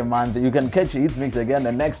 DJ Manzi. You can catch his mix again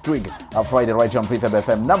next week, Friday, right here on Prefab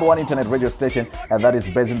FM, #1 internet radio station, and that is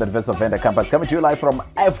based in the University of Venda campus. Coming to you live from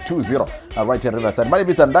F20, right here at Riverside. My name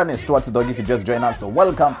is Andani Stuart Dog. If you just join us, so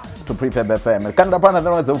welcome to Prefab FM. Kanda pana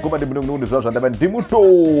the ukuba dimudungu zwa ndaba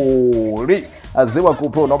ndimutori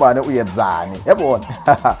ziwakuphi nobane uyedzani. Yabona.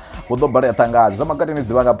 Udobare yatangaza zamakati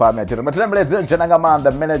nizidibanga pame atira matrembeleze njenanga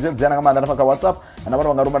manda manager njenanga manda nafaka WhatsApp na bana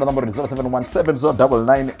bangaruma na number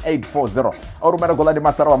 0717099840 orumera golandi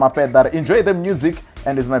masara wa mapedar. Enjoy the music,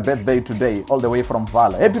 and it's my birthday today all the way from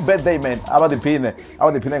Vala. Happy birthday man. Abadipine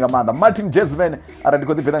ngamanda Martin Jasmine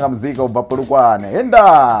aradikotipine ngamzika ubapurukwane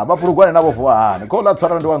enda bapurukwane nabo fuane kola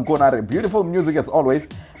tsara ndo wankona. Beautiful music as always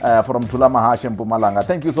from Tulama Hashem Pumalanga.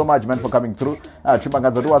 Thank you so much man for coming through.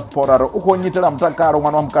 Chimbangaza duwa sporaro ukonyitela mtakaro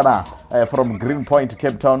mwana wa mkana from Green Point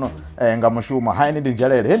Cape Town ngamushuma haini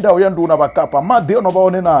ndijalele enda uyanduna bakapa madhi ono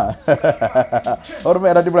baonena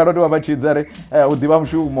orumera ndibula ndo bachidzare udiba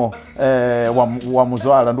mshumo wa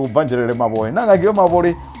muzwala ndu vanjerele maboy nanga giyo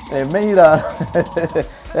maboli meira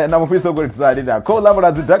na mufiso kutsali na kola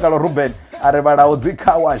murazi dakalo Ruben arebara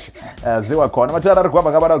uzikawash ziwakona matara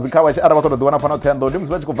rikwamba kabara uzikawash arabakona duwana pana tendo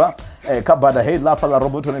ndimuzbachi kuva kabada hey la pala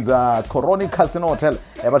roboto ni za Coroni Casino Hotel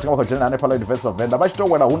batika kwa jena ne pala University of Venda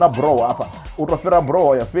bachitowela una bro hapa utofera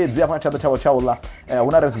bro ya fezi hapa chanda chawo chaula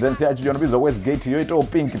una residence ya chijono bizo Westgate yo ito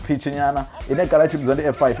pink pitch nyana ine kala chimzandi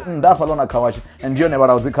F5 ndafa lona kawash ndiyo ne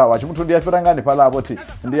bara uzikawash muthu ndi afira ngani pala aboti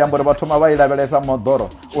ndi yambore batoma baila belesa modoro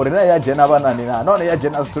urina ya jena banani na none ya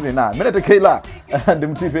jena stuni na minete kila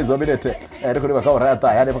ndimtipezo minete rekodi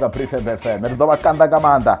bakaurata yale paka Prefab FM ndo bakanda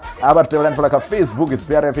kamanda abatevela paka Facebook is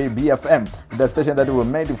PRFA BFM, the station that we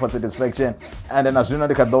made for satisfaction, and then as you know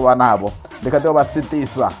ndikadoba nabo ndikadoba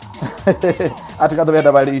sitisa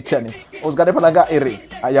atikadobeda balichani uzgade palanga eri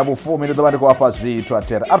ayabu 4 minutes bandi kwa pasi to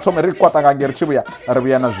atera atome rikwata ngangeri chibuya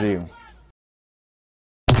arabiyana zvinhu.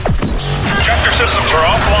 Chapter systems are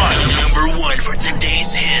offline. Number 1 for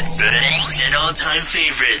today's hits and all-time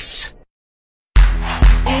favorites.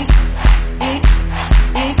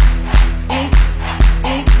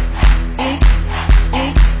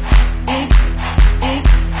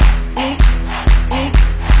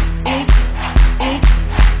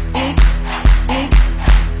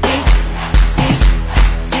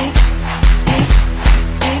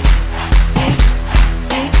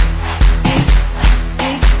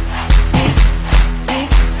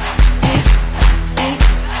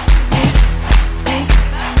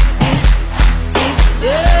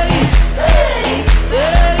 Hey!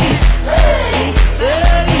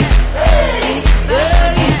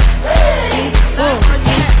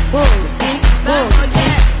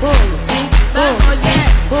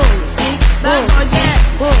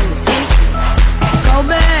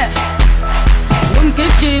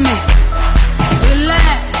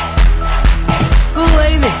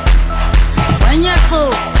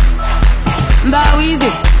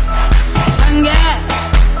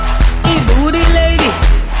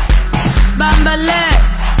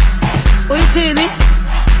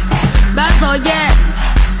 That's all, yeah.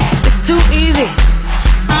 It's too easy.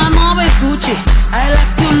 I'm always Gucci. I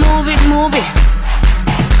like to move it.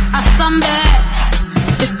 I stand back.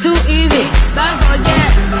 It's too easy. That's all, yeah.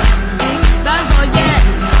 That's all, yeah.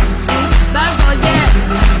 That's all, yeah.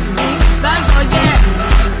 That's all, yeah.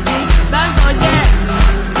 That's all, yeah.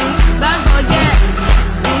 That's all, yeah.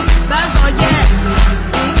 That's all, yeah.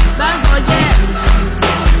 That's all, yeah.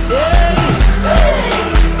 Yeah.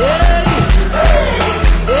 Yeah.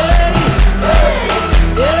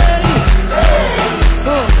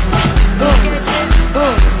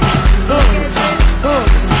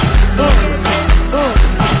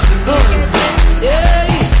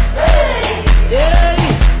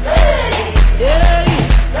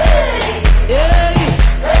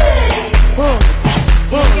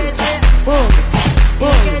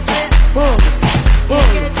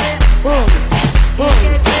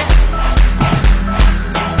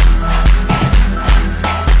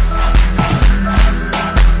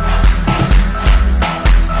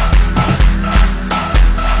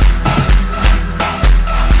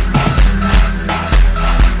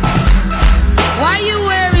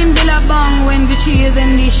 Cheers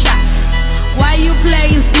in this shot. Why you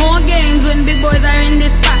playing small games when big boys are in this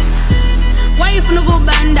spot? Why you finna go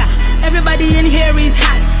banda? Everybody in here is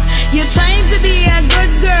hot. You're trying to be a good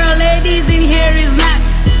girl, ladies in here is not.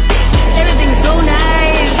 Everything's so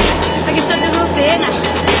nice, like a shot to go thin.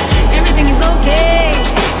 Everything is okay,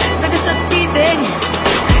 like a shot thing.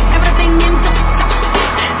 Everything in chop chop.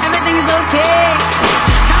 Everything is okay.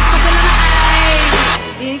 Hospital in my eyes.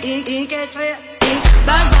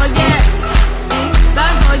 That's all, yeah.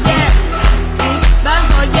 That's all, yeah. That's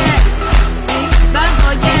all, yeah. That's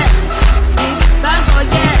all, yeah. That's all,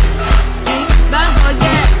 yeah. That's all,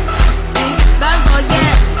 yeah. That's all,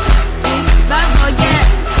 yeah. That's all, yeah.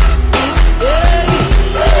 Yeah.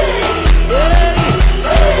 Yeah.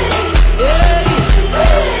 Yeah.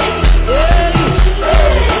 Yeah.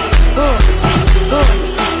 Boss. Boss.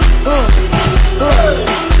 Boss. Boss.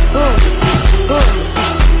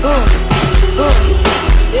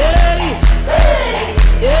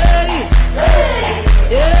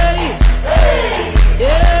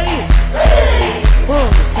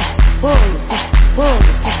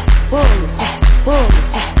 Boss.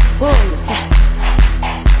 Boss. Boss. Yeah.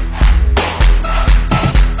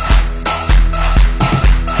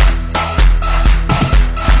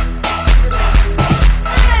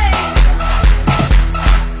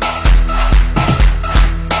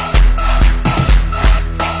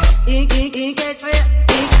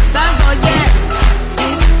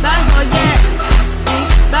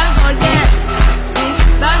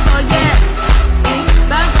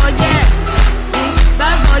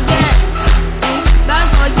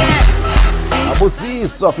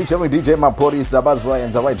 So featuring DJ Maporis Abazoy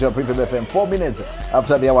and Zawai Joe Prefab FM 4 minutes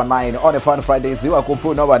after the hour 9 on a fun Friday.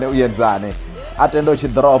 Ziwakuphi no bane uyenzane. Atendo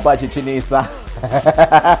chidropa chichinisa.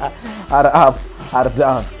 Are up, are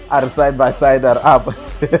down, are side by side, are up.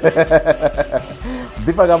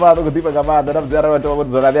 Dipa gamado namzera watu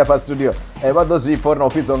wakuzona hapa studio. Bato zvipo no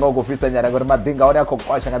office ngo kufisa nyara ngori madinga ona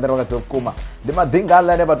kokwasha ngandero ngadzokuma. Ndi madinga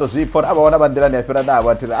alla ne bato zvipo aba ona bandira ne afira da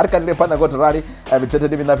watira. Arikandire pana ngoti rari bitete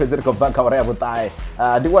ndi mina pezeri ko banka wara yabutai.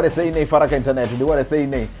 Ndi wale sei nei faraka internet, ndi wale sei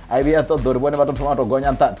nei. Aibia to dori bone bato tomato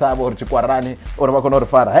gonya ntabo uri chikwarani uri bakono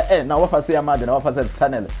rifara. Na wafasi ya madi na wafasi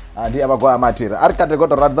channel. Ndi abagwa matira. Arikandire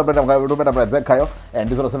goto rari to brenda ngabumena brazekayo.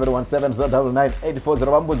 Ndi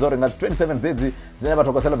 0717099840 bambuzori ngasi 27 zedzi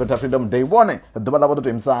batoko celebrate Freedom Day one dubala boto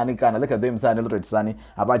imsani kana leka de imsani loto tsani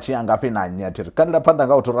abachi anga pina nyatiri kanira panda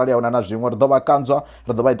nga utorali una na zwimwe doba kanzwa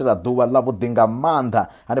doba itira duba la budinga manda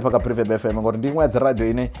ane paka Prefab FM ngori ndimwe dza radio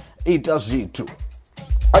ine ita zvitu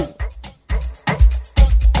ai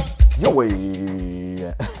yowe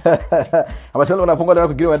abashalo na pongola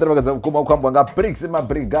kugiriwa ndira bakaza kuma kwambwa nga Brix ma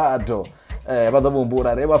brigado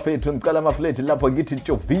vadavumbura reva fetu ndikala mafleti lapho ngithi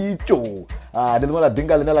chovicho ndilimona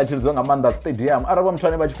dinga linela chirizonga Manda Stadium arava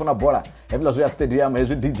mthwane vachifuna bhola evila zvoya stadium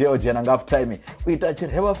hezvi DJ ojena nga half time uita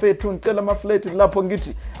chireva fetu ndikala mafleti lapho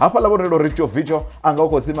ngithi hapa lavo rero richovicho anga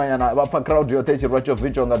ukotsimanyana vapa crowd yote chirwa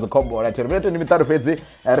chovicho nga dzikhombola chirivete ni mitaro fedzi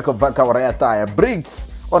rikobva kaura yataya Brix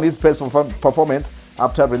on his best performance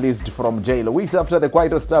after released from jail. Weeks after the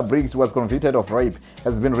Kwaito star Briggs was convicted of rape,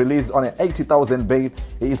 has been released on an 80,000 bail.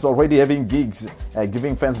 He is already having gigs,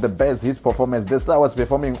 giving fans the best his performance. The star was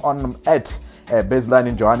performing at Baseline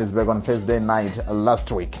in Johannesburg on Thursday night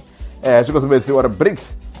last week.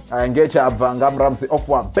 Briggs ngechabva ngamramsi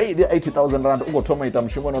ofwa pay the 80,000 rand ugothoma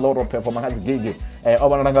mshumo loro performance gigi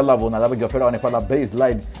obana ngalavuna laba ngiyofela wane phala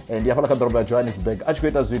baseline ndiyafala ka doroba ya Johannesburg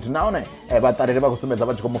achikuita zwithu naone batarele bakusumedza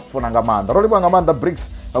vha tshi komufuna nga maanḓa ro livha nga maanḓa bricks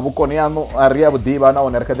vhukoni yanu ari ya vhuḓivha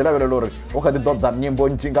naone ri kha ḓi lavhelela uri u kha ḓi ḓodza nyimbo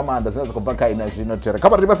nnzhi nga maanḓa dzine dza khou bva kha ina zwino tere kha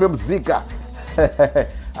vha ri vha fhe muzika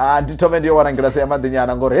ndi thome ndiyo wana ngilasi ya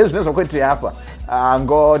maḓinyana ngori hezwi zwine zwa khou itea hafha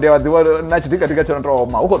ngo ndi vhaḓivha na tshidingadinga tsho no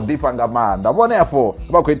toma u khou ḓifha nga maanḓa vhone afho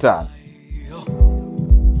vha khou itani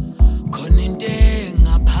khona into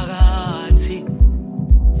engaphakathi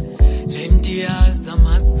lento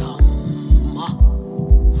yazamazama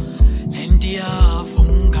lento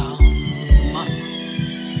yavungama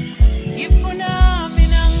ifuna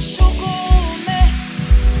mina ngishukume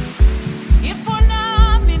ifuna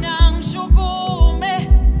mina ngishukume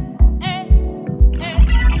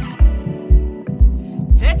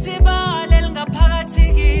thethibale lingaphakathi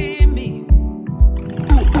kimi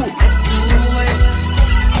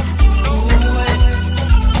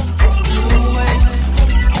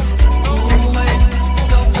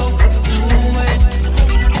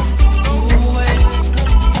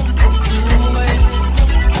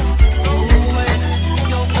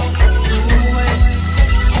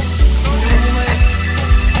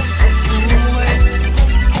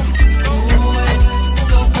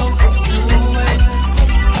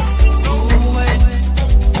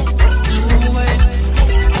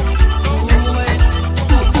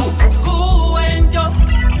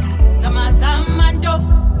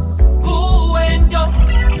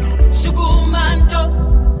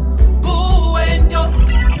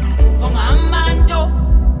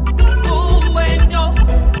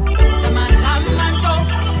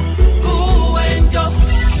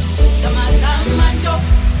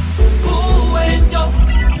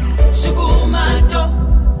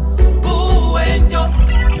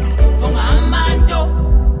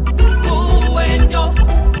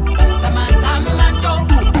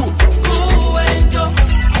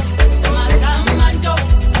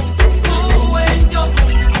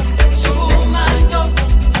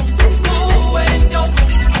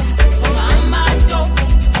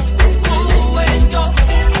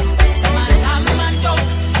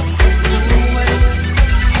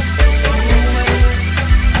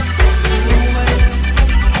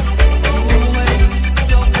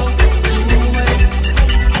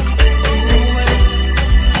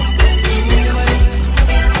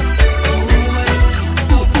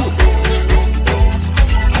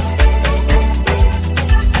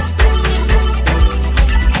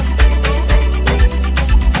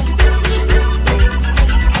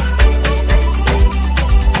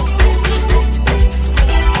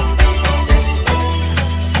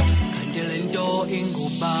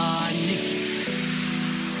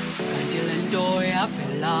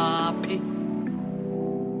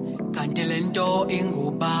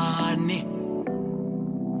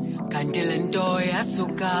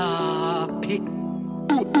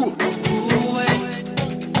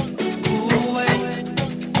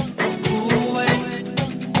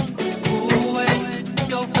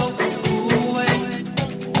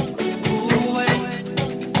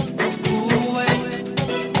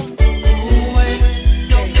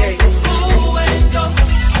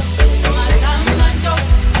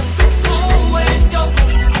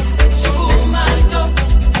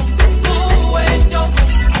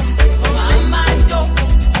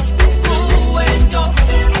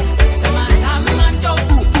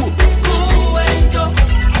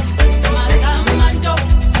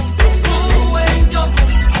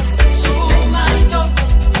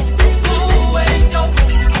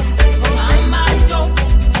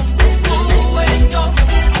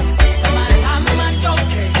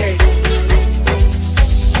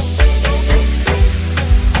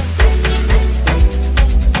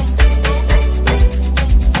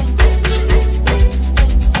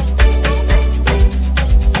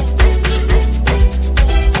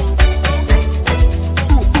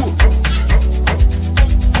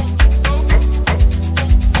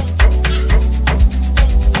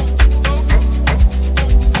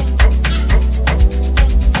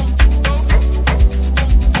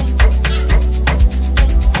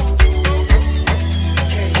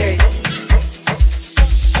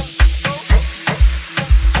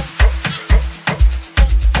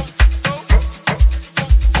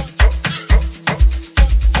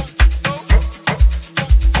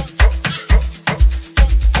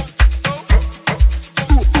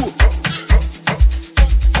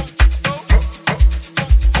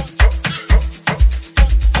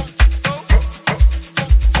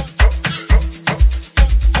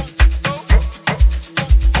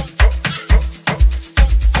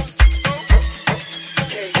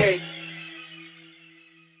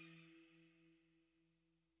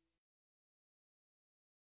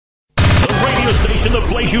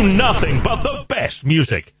plays you nothing but the best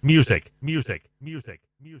music.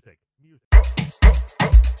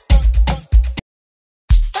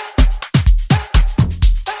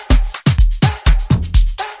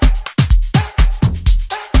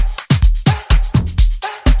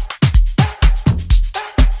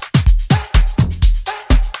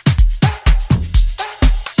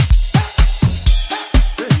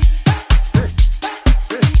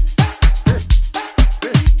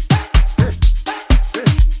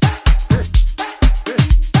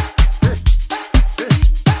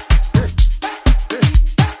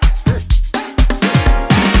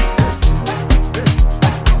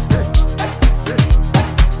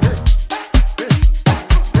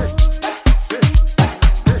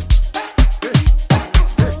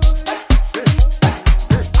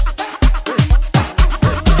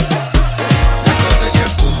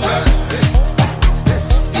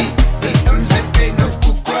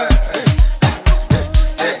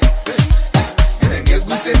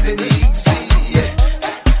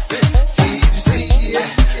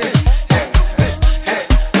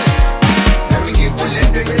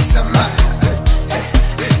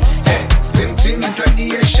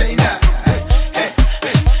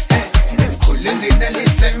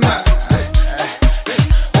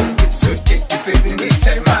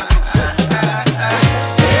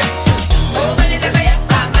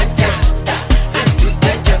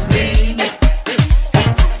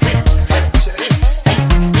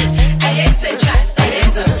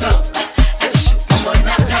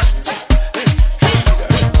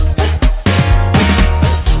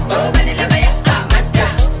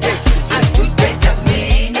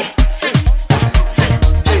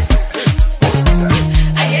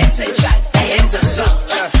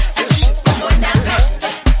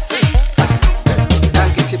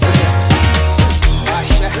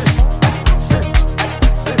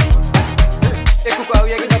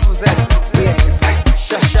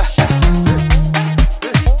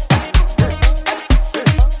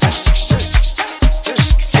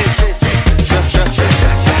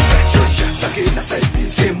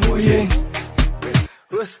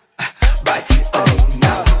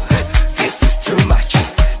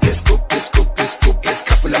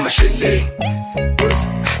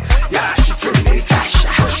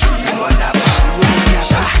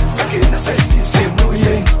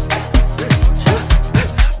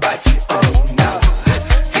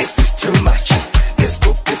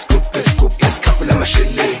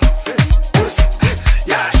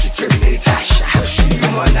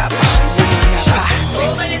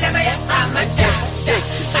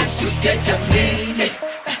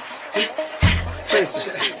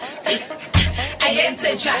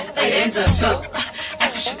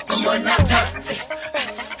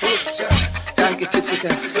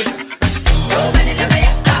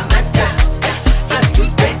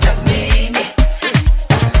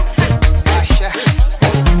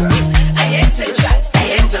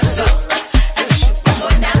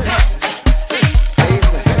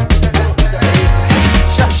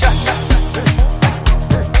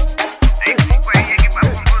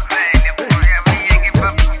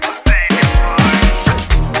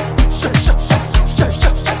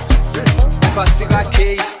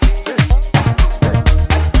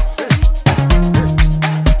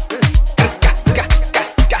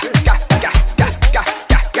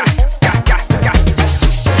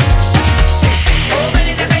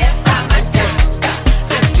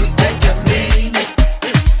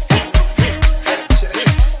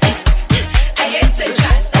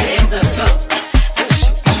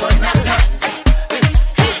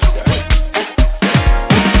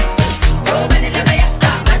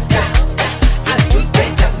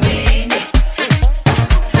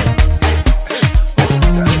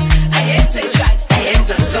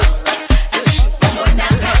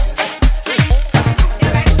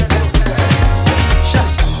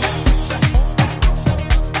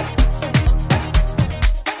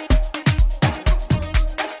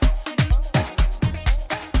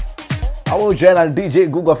 General DJ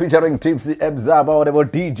Google featuring Tipsy Ebzaba whatever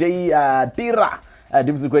DJ Tira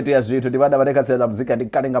Dimsi kwete yazvitu ndivada vadekasela muzika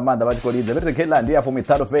ndikalinga manda vachikolidze vetekela ndiya for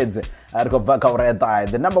mitaro fedze arikobvaka ureta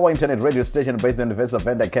the number one internet radio station based in the Vesta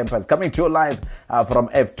Venda campus coming to you live from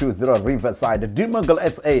F20 Riverside Dimangal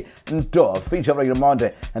SA Nto featuring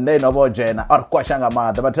Monde and then over Jena arkwashanga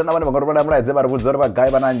manda batana vane vangorobana mulaidze vari kudzora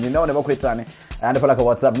vagai vanani none vakuitani and for like a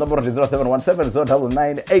WhatsApp number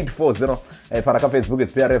 0717099840 para ka Facebook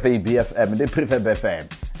is PRFA BFM the Prefab FM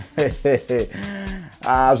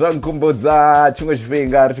zvangumbudza chimwe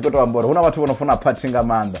chifenga richikotoambora una vatu vanofuna patinga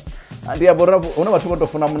manda andiyambora una vatu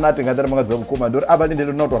vanofuna munati ngatari mangadza mukuma ndori apa ndinde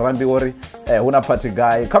ndinotorambiwo ri una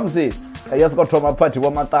patigai kamzi yasikothoma phathi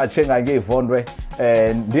kwamatache ngangeyivondwe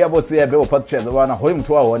ndiyabo siyebe ophatchezo bana hoyi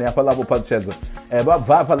mthu wahone apha labo ophatchezo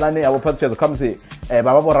babva apha lani abo ophatchezo khamsi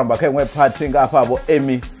bababoramba khe ngwe phathi ngapha abo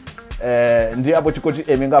Emi ndiyabo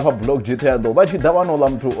chikoti Emi ngapha blog jithendo bachida banola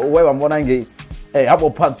mthu webambona nge abo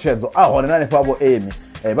ophatchezo ahone nani pabo Emi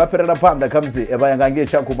bapherera phanda khamsi bayanga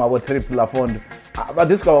ngechakhuma abo trips la fond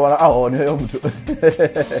badiscover bana ahone yo mthu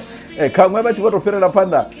khamwe bachibotopherera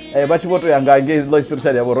phanda bachibotoyanga nge logistics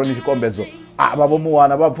yabo Roni Chikombezo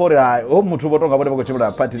babomuwana bapfori hayi muthu botonga bote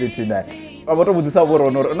bakuchimula party leti naye babotobudzisa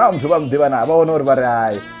borono na muthu bamdiva na baona uri vari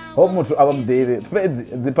hayi muthu abamdivi pedzi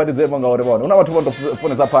dzipati dzemo ngauri vaona una vathu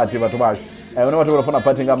votofonesa party vathu vasho una vathu votofona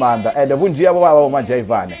party ngamanda and vunji yavo vava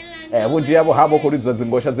majaivhane vunji yavo havo kuridzwa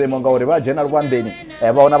dzingosha dzemo ngauri vajena rwandeni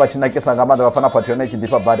vaona vachinakisa ngamanda vafana party yona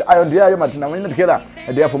ichidipa badi ayo ndiyayo matina mweninotyela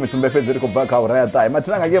ndiyafumisa mbefedzi ri kubhaka uraya tai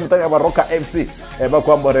matina ngange mutanga varoka FC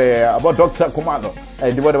vakuambore avo Dr. Kumano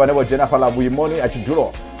ndivone vane vojena pala buimoni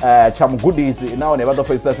achijulo chamugudisi naone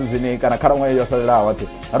vatofesa sizini kana khara mwe yosalela wati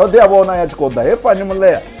rodi yavona yachikoda hefani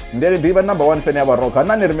muleya ndiri ndiva number 1 fan yavaroka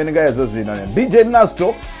nani rimeni nga yezo zvino DJ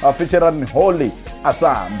Nasto featuring Holy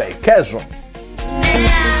Asambe Casual.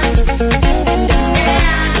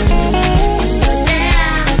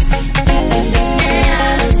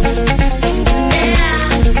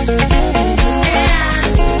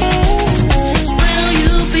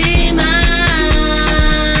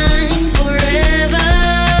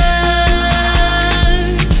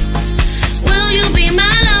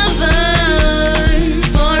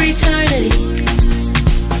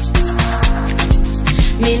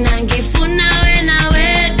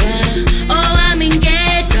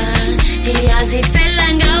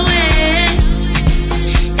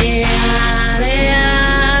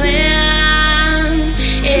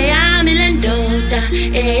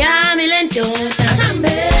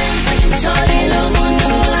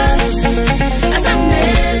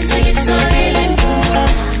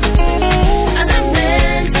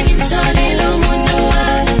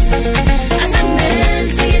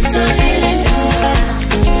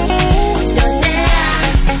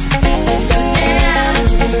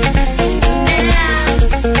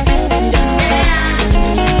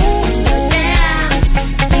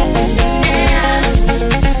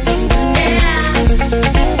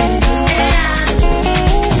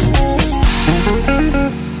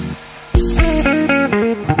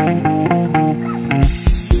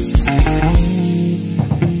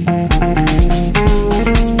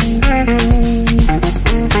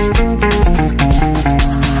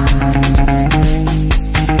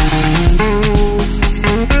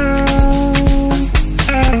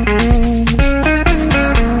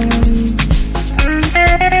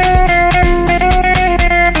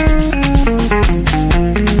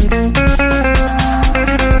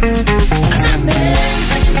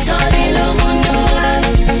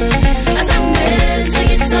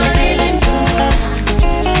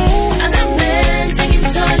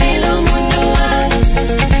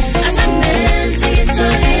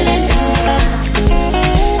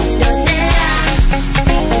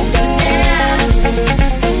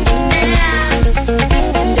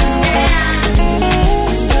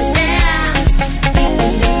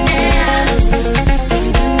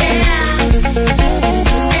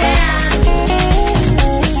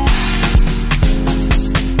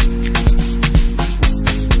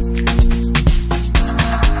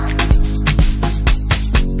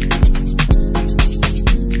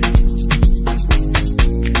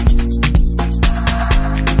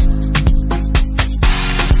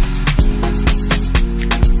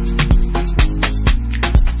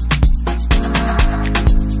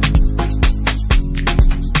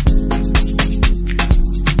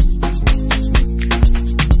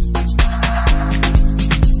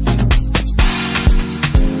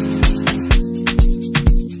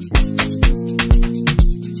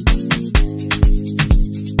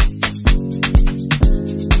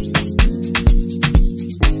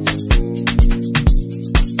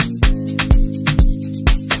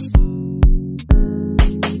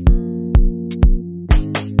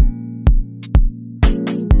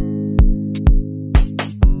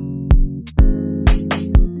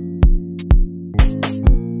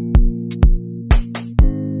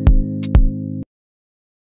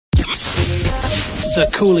 The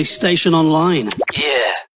coolest station online.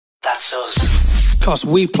 Yeah, that's us. 'Cause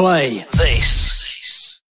we play this.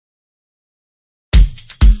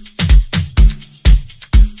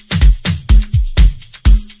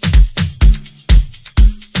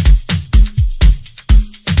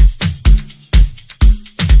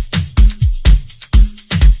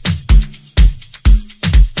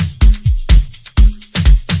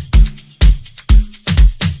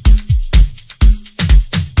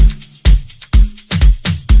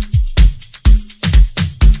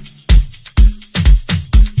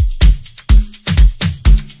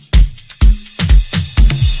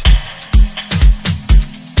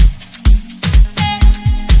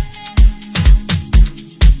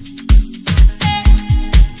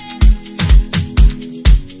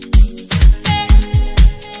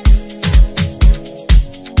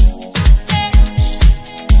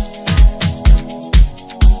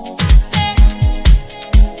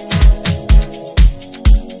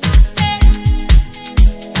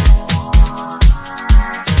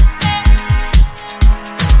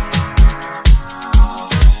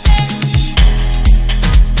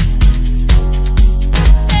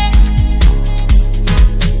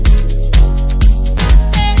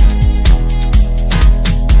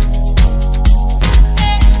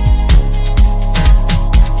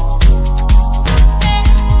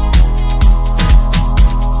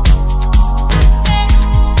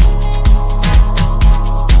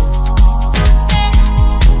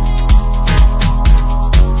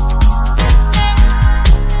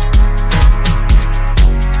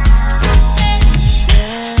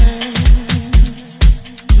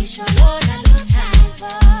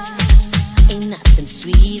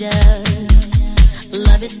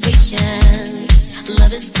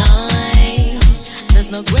 mine. There's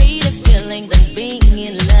no greater feeling than being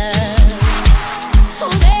in love.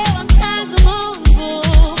 Ulewa mtanzu Mungu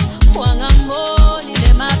wangamboni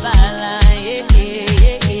nemabala, yeah,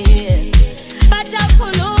 yeah, yeah.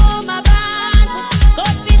 Batakhuluma abantu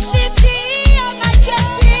kodfihliziyo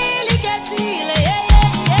makhetile kethile, yeah, yeah,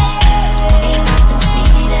 yeah. Ain't nothing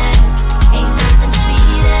sweeter, ain't nothing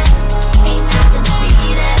sweeter, ain't nothing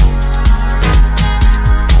sweeter.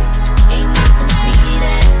 Ain't nothing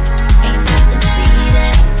sweeter, ain't nothing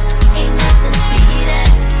sweeter, ain't nothing sweeter.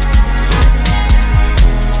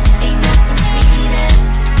 Ain't nothing sweeter, ain't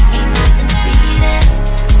nothing sweeter,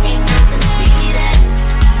 ain't nothing sweeter.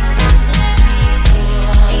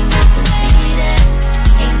 Ain't nothing sweeter,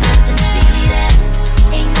 ain't nothing sweeter,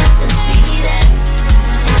 ain't nothing sweeter.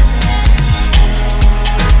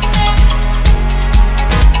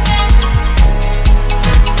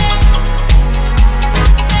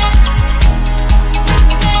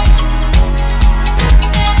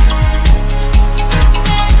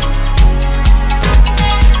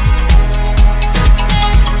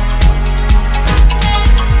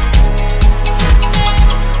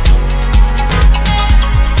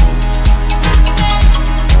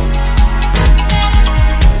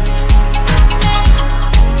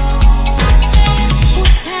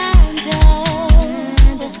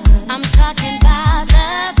 I'm talking about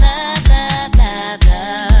love, love, love, love,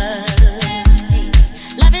 love.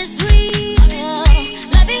 Love is sweet,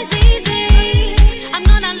 love is easy. I'm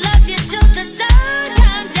gonna love you till the sun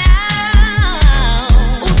comes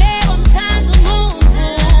down. Ulewa mtanzu Mungu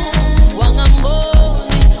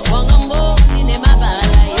wangamboni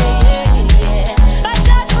nemabala, yeah, yeah, yeah.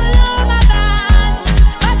 Batakhuluma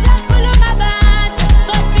abantu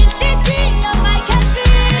kodfihliziyo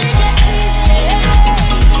makhetile kethile. Ain't nothing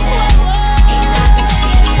sweeter, ain't nothing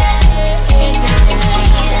sweeter, ain't nothing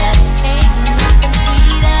sweeter,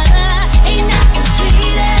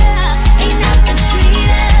 ain't nothing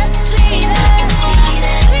sweeter, sweeter,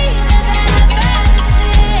 sweeter, sweeter than a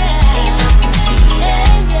Ain't nothing sweeter,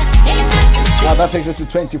 ain't nothing sweeter. Now that takes us to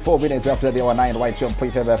 24 minutes after the hour 9 right here on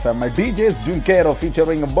Prefab FM. My DJ's Dunkero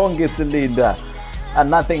featuring Bongi Cylinder and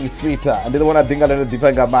Nothing Sweeter. And the one I think a little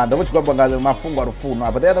different band, which got Mafunga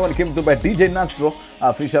Rufuna. But the other one came through by DJ Nastro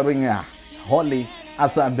featuring Holly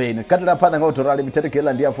Asambeni. Katila Pada Ngoto Rally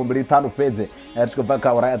Mitekela Ndia from Britano Fedze at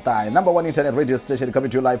Kubaka Rata. Number one internet radio station coming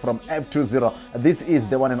to you live from F20. This is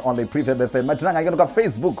the one and only Prefab FM. Matranga I got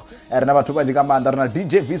Facebook and number 2 Mandarna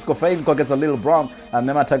DJ Visco Fame Cockets a little brown and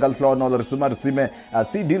Nema Tagal Flow no Sumar Sime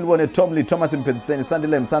C Deal one Tomly Thomas in Penseni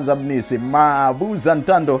Sandilem Sanzam Nisi Mabu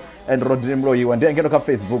Zantando and Rodrimro you and then get on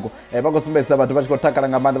Facebook. Bagosumesa Batubachko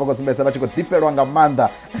Takarangamanda Bagosumesa Bachko Tiperangamanda.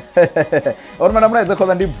 Or Manamra is a call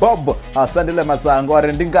and Bob Sandile Masango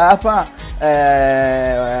arendinga hapa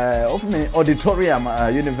auditorium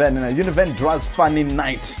Univen Draws Funny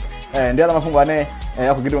Night. Ndiye mafungwane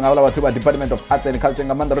yakugidwa ngabala bathu ba Department of Arts and Culture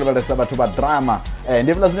ngamanda rebele sabathu ba drama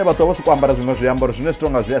ndiye lazine bathu bosi kwambara zimwe ziyambaro zine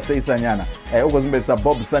stronga zya seisa nyana ukuzimbesa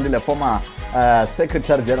Bob Sandile former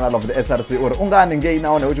Secretary General of the SRC or ungani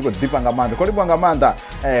ngeinaone uchi kodipa ngamanda kolibwa ngamanda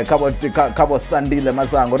kabo Sandile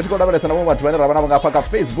Masango richiko dabelesa nabo bathu bane rabana ngapha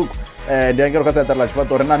Facebook ndiye ngero kasenta la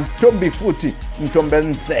chipato na Ntombi futhi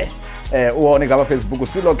Ntombense uone kaba Facebook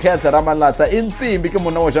silo khetha ramalata intsimbi ke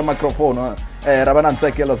mona wa microphone rabana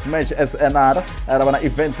ntsakelo smash SNR rabana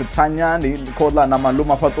events Tanyani kodla na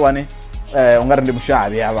maluma fatwani ungari ndi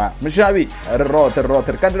mushabi yaba mushabi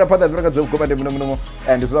rote kandira pata zviraka dzekukomende muno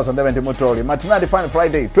and isura sonde ndi motori matinali fun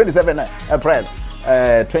Friday 27 April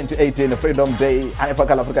 2018 Freedom Day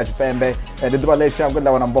anepakala Africa chipembe ndibalesha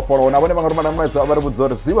kwenda wana mboforo unabone bangarumana mweza bari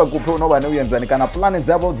budzori ziwakuphi unobane uyenzani kana plans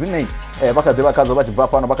zabo dzine bakadze bakazo bachibva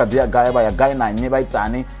pano bakadhiya gaya baya gaya nanye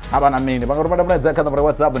baitani abana mini bangarumana mweza kana pa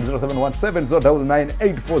WhatsApp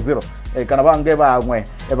 0717099840 kana bange bamwe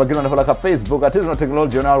bagina ndola ka Facebook atizino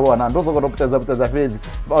technology yonalo wana ndozo kutoputeza face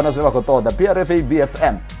baona zwe bakotoda PRFA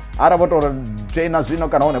BFM arabotora Jena zvino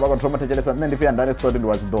kana one bakotroma techelesa nne ndifia ndane story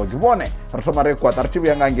was dog vone ratoma rekwa tarchibu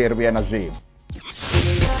yanga ngeri buyana zvi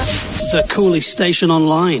The coolest station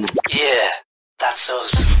online. Yeah, that's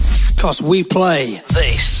us. 'Cause we play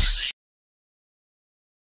This.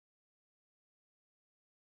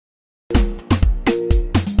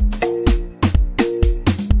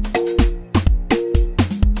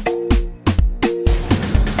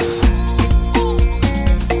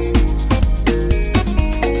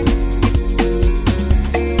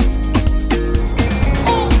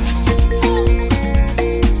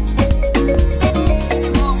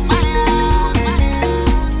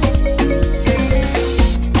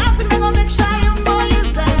 Nothing gonna make shy, boy.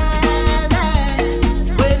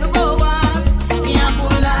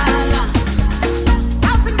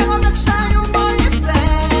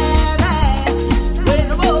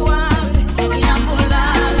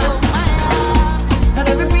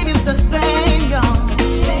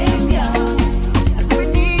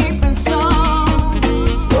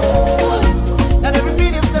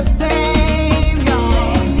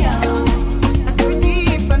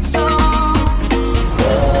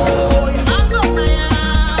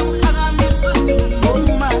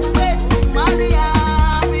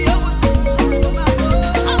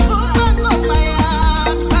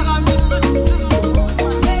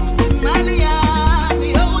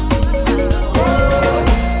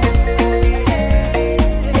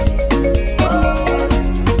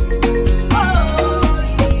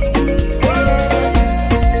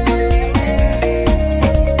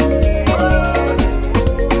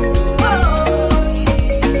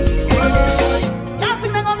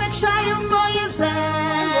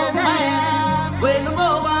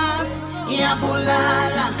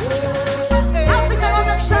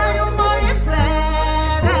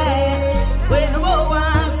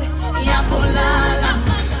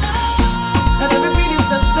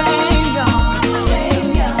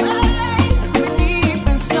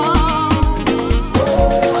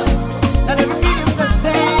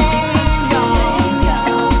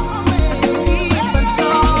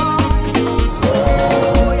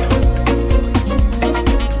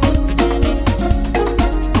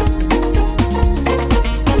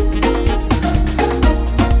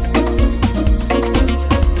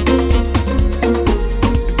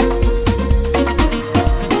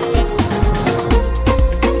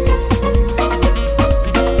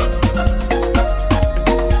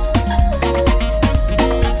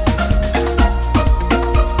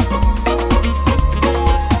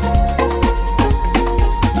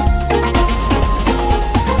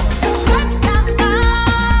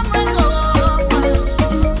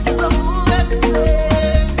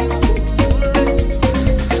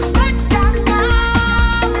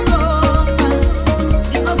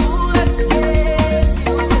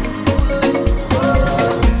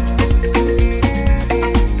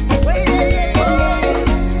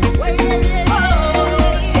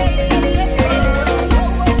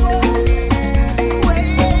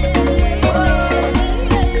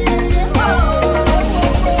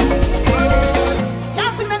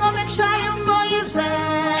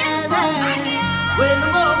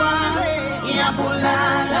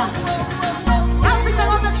 ngiyabulala. Yazi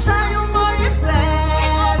ngoba kushaya umoya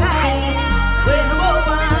iflare. Wena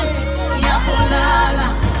bowazi ngiyabulala.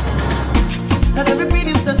 Not every beat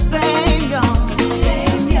is the same, y'all.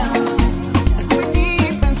 Same, y'all. As we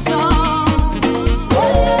deep and strong.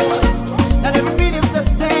 Not every beat is the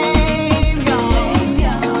same, y'all. Same,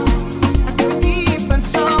 y'all. As we deep and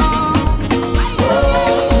strong.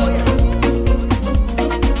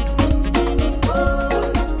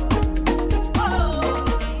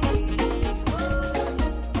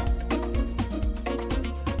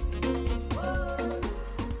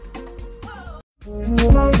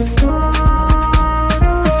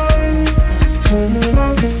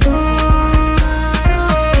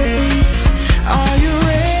 Are you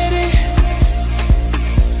ready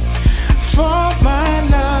for my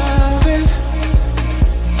loving?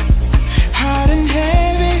 Hot and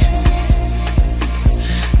heavy,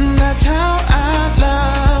 that's how I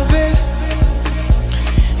love it.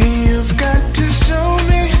 You've got to show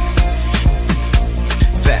me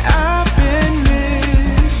that I've been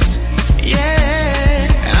missed. Yeah,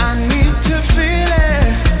 I need to feel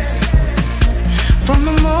it from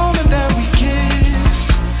the moment that we kiss.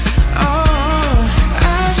 Oh,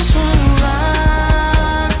 I just wanna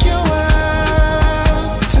rock your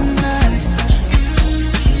world tonight.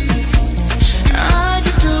 I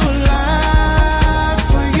could do a lot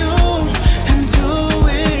for you and do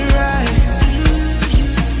it right.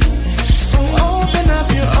 So open up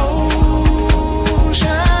your ocean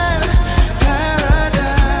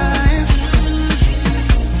paradise,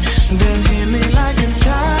 then hit me like a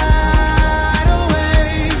tidal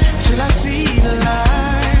wave till I see the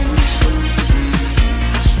light.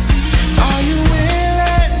 Are you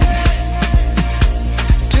willing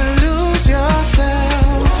to lose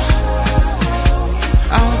yourself?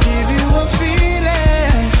 I'll give you a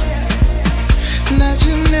feeling that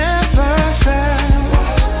you never felt.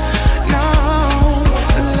 No,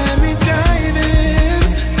 let me dive in.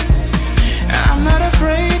 I'm not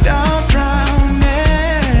afraid of drowning.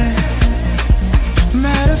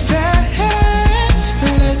 Matter of fact,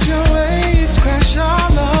 let your waves crash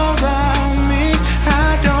all around me.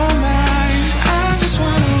 I don't mind. I just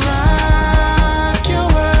wanna rock your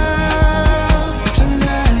world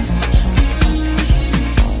tonight.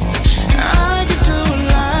 I could do a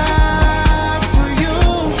lot for you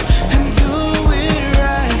and do it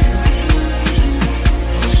right.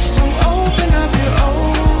 So open up your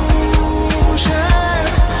ocean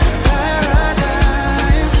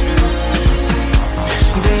paradise,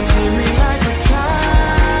 then hit me like a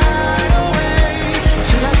tidal wave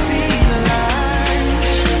till I see the light.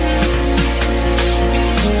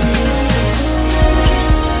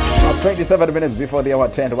 27 minutes before the hour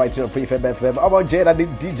 10, right here, Prefab FM. About Jada,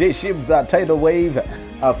 DJ Shibs, Tidal Wave,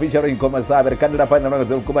 featuring Koma Saber, Kandida Pana,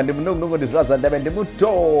 Kuma, Nimungu, Disrasa, Devin,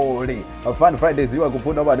 Dimutoli, Fun Fridays, ziwakuphi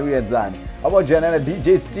uyenzani. About Jana,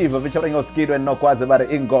 DJ Steve, featuring Oskido and Nokwaze, about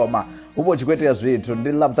Ingoma. Ubo chikwete zvitu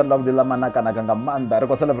ndila manaka manda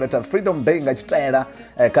riko celebrate Freedom Day ngachitaira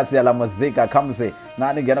kasi ya la muzika kamse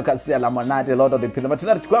nani ngeno kasi ya la monate lot of the people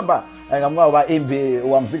matina kwamba ngamwa wa imbi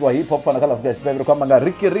wa muziki wa hip hop na kala fuja spevero kwamba nga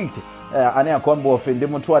Ricky ane akombo ofindi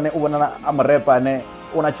mtu ane ubona amrepa ane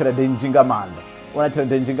unachira denjinga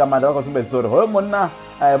manda wako sumbe zoro hoyo monna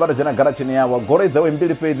bado jana gara chini yawo goreza we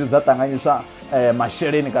mbili page zatanganyisha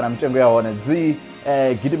masherini kana mtengo yaone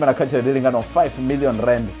gidima na kachira delinga no 5 million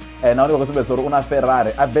rand. Naoni wakasube soro una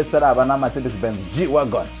Ferrari abesera abana Mercedes Benz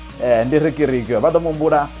G-Wagon ndi Ricky bado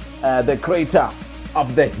mumbura the creator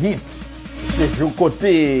of the hit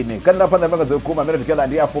Sijukotini kana panda mbanga zokuma mera tikala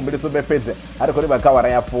ndi afumbi lisube peze ariko riba kawara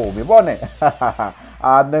ya fumi bone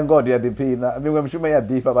ngodi ya dipina mimwe mshume ya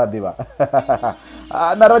difa badiba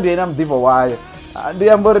na radio ina mdivo wayo ndi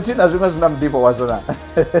ambore tina zina mdivo wazona.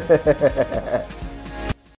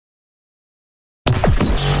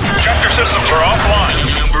 Systems are offline.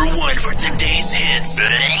 Number one for today's hits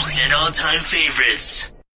and all-time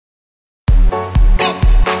favorites.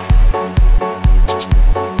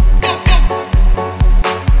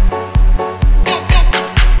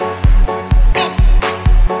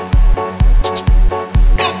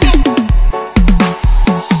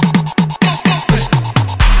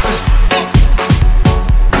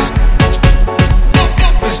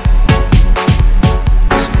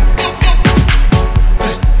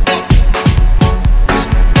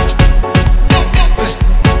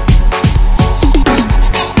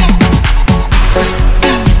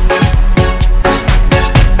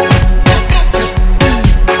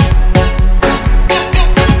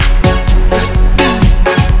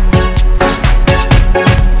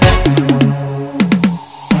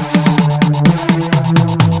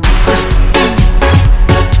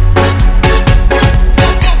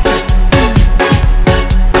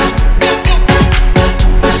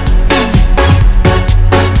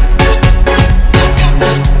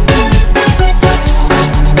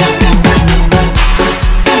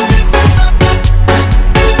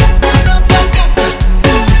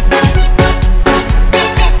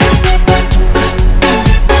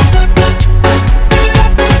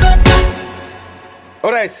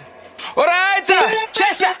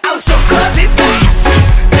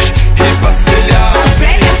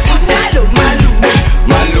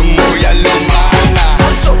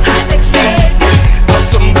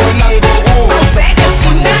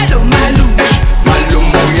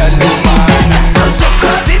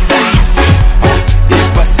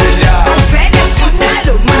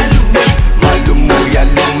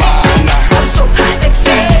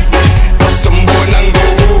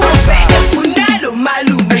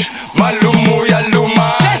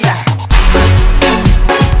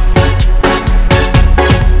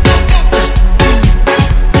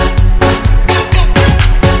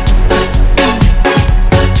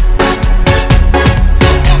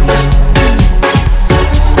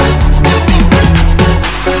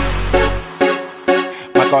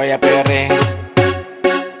 boy appearing.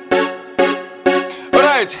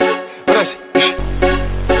 Alright.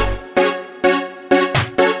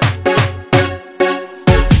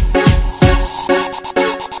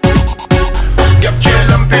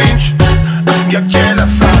 Gel en pinch, gel en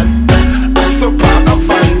sal. Aso para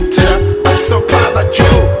avante, aso para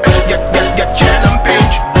Joe. Gel en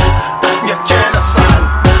pinch, gel en sal.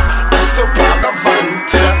 Aso para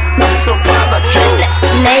avante, aso para Joe.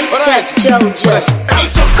 Naked Jojo.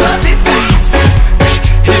 Aso copy pass.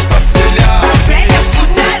 His Basilia. Frega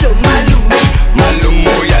funelo malumo.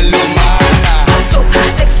 Malumo ya lumana. Aso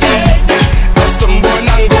hatexe. Aso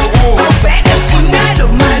mbonango. Frega funelo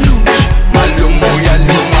malumo. Malumo ya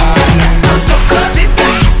lumana. Aso copy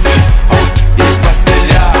pass. His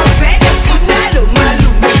Basilia. Frega funelo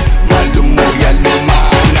malumo. Malumo ya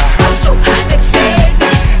lumana. Aso hatexe.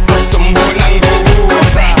 Aso mbonango.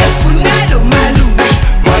 Frega funelo malumo.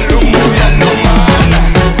 Malumo ya lumana.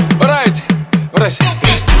 Alright. Alright.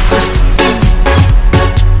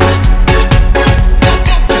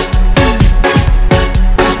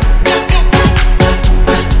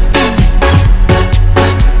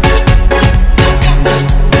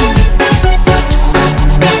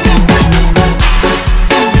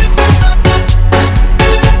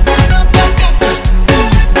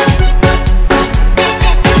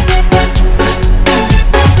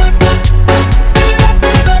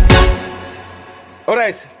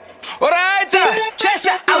 Chase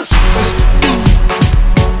it out.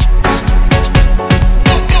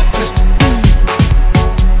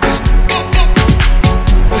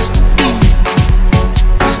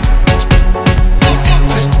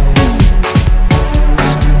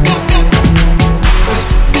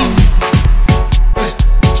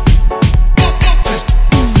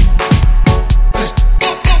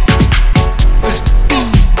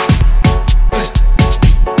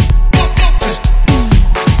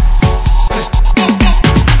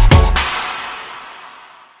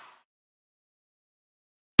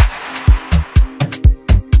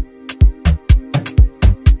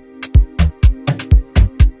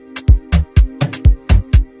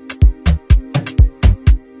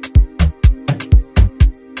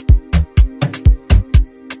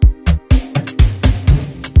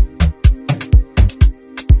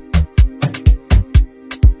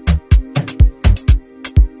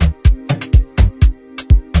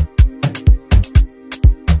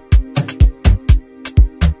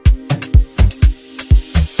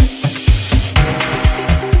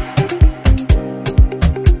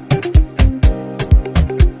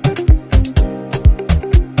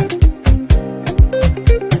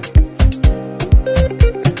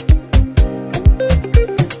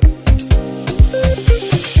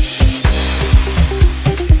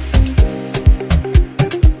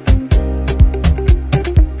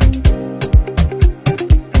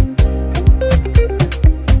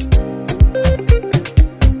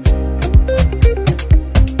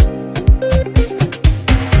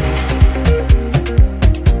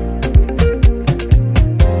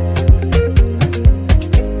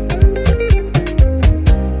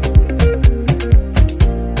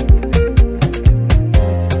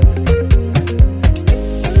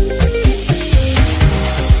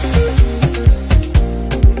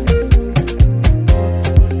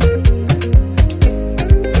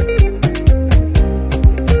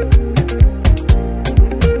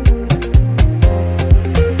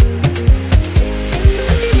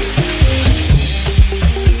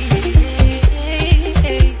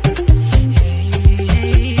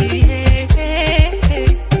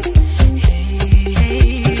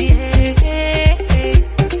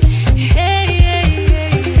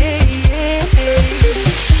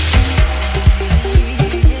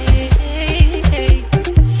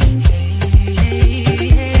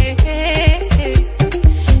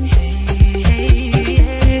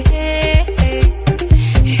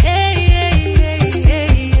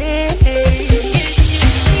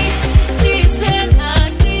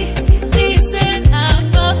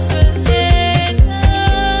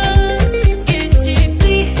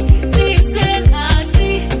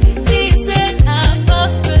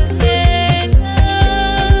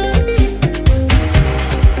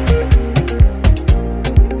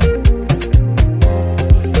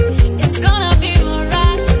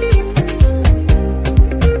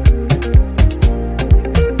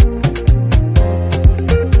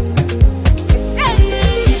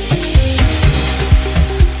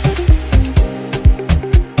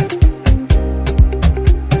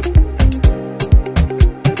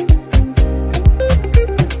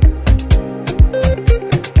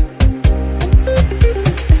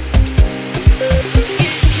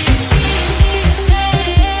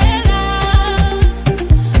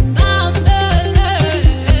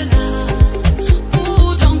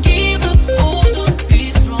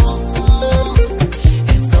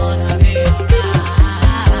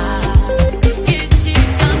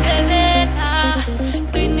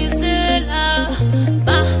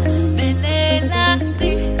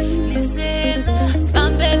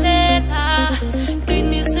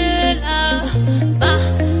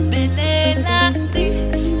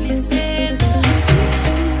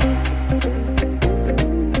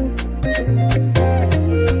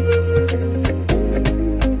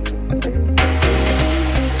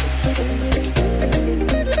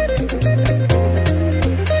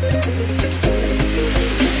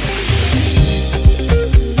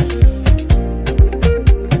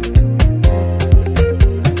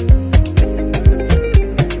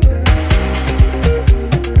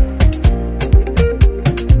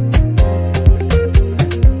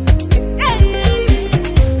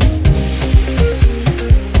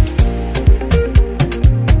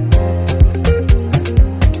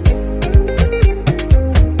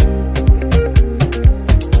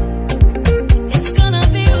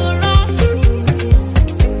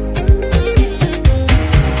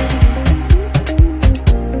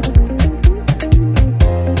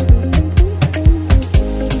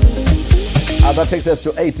 takes us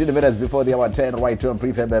to 18 minutes before the hour 10 right here on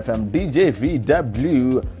Prefab FM. DJ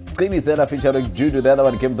VW, Qinisela featuring Judu. The other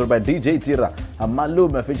one came through by DJ Tira,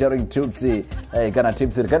 Malume featuring Tutsi. Kana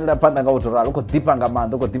Tipsy. Kana Panda Gautura. Look at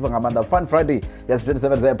Dipanga. Fun Friday. Yes,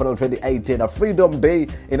 27th April 2018. A Freedom Day.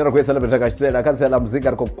 In a request celebrate I can sell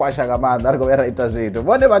Mzika Kwasha Gaman. That go era itajit.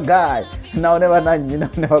 Whatever guy. Now never none.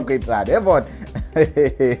 Never quit that. Everyone.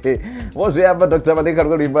 What's the other Dr. Malika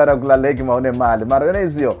going to be better than Lake Maune Mali?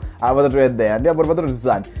 Maronezio, I was right there, and dear brother to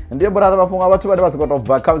son. And dear brother of what was got of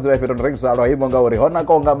back comes if it drinks out of him on Gauri, Hona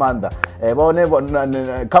Kongamanda.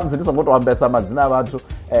 Comes into some motor on Bessamas now to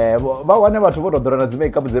whenever to go to the runners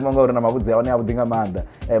make up Zemongo and Mabuzi on everything Amanda.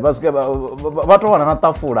 What one and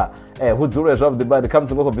Tafura, who's the rest of the body comes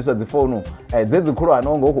to go visit the phone. There's a crew and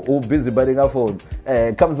who busy biting a phone.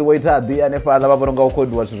 Comes the waiter, the NFL Babongo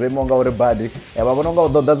could watch Raymond or body.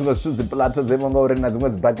 Babongo doesn't choose the platter, Zemongo and as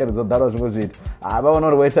was backers of Daros was it. I want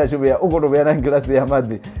to wait to be a Ugo to be an glassy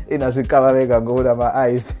Amadi in a Chicago and go to my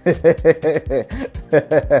eyes.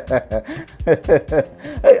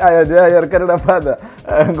 I Canada father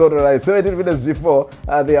go to rise 17 minutes before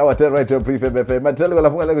the hour 10 right to Prefab FM. I tell you,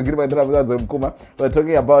 we're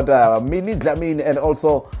talking about Mini Dlamini and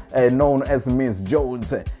also known as Miss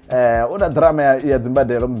Jones. Una drama ya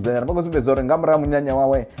Zimbabwe mzera bakuzibezora ngamra munyanya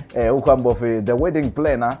wawe ukwambofi the wedding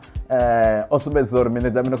planner osubezora Mini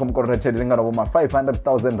Dlamini komkorona chedi ngana boma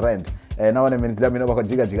 500,000 rand na wane Mini Dlamini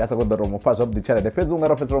bakajiga jigasa ko doromo fast of the channel depends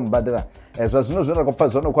ungara fesa mbadira zvazvino zvino ko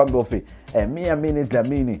fast zvono kwambofi mia Mini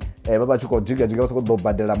Dlamini baba chiko jiga so do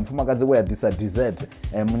badela mfumakazi we disa dessert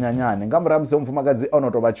munyanyane ngamra mse mfumakazi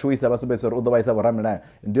onotoba chuisa basubezora udobaisa boramila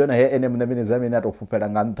ndiona he ene Mini Dlamini atofupela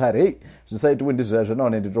nganthare hey zvisaiti windi zvazvo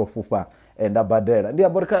naone nditofufa ndabadela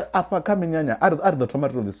ndiyaborika apa kaminyanya ari the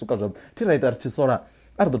tomato lisuka zvo tiraita richisora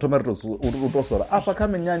ari the tomato utosora apa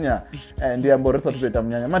kaminyanya ndiyamboresa tutoita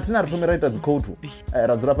munyanya matina ritomeraita dzikoutu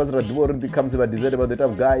radzura pasi radhivori ndi comes va dessert va the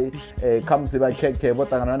type guy comes va cake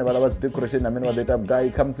votangana ne vala va decoration amene va the type guy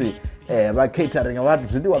comes va catering va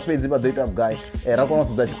zvidiwa pezi va the type guy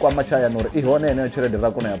rakonosodza chikwama chaya nori ihone ene chirende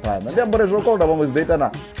rakona yapana ndiyambore zvokolda vamwe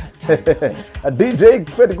zidaitana DJ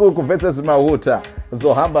Fetikuku versus Mahuta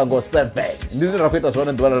zohamba ngo 7 ndizvo rakuita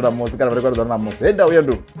zvone ndwana ramosi kana vari kwadzo namosi enda uye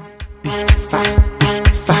ndu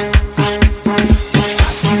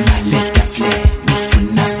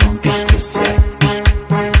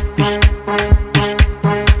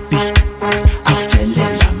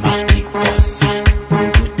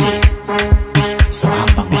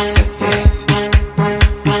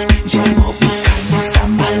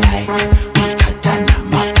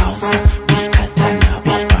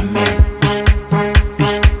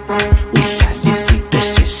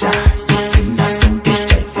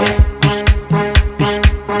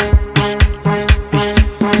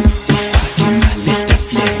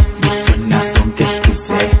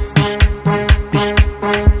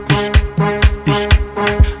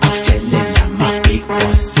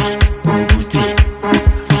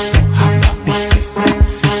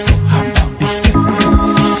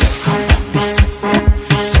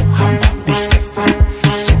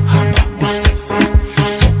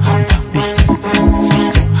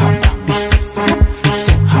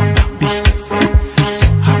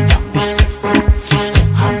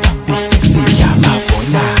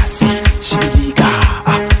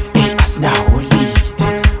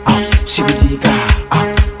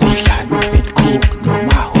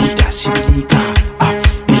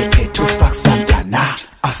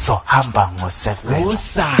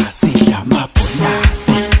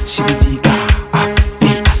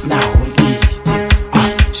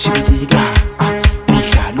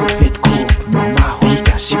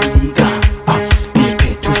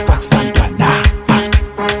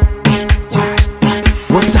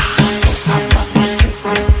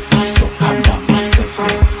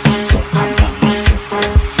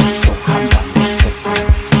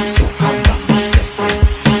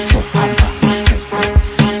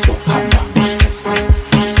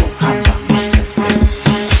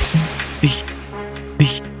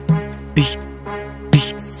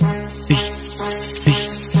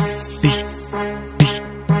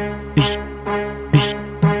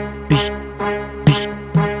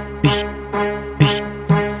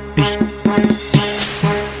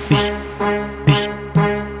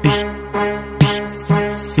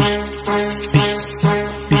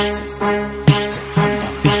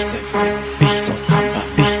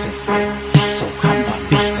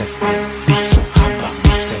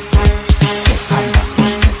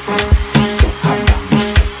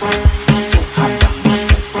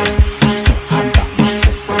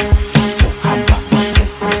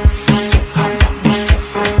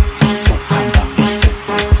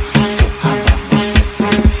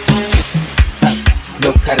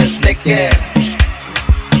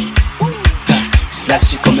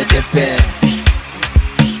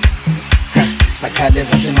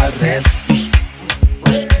sakhaleza simares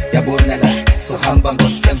yabona la sohamba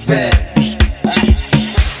ngo-7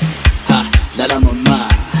 ha dlala mama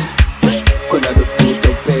khona lobudo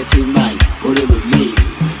uphethe imali ulululu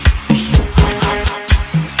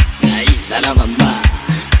hayi dlala mama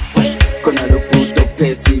khona lobudo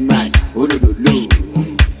uphethe imali ulululu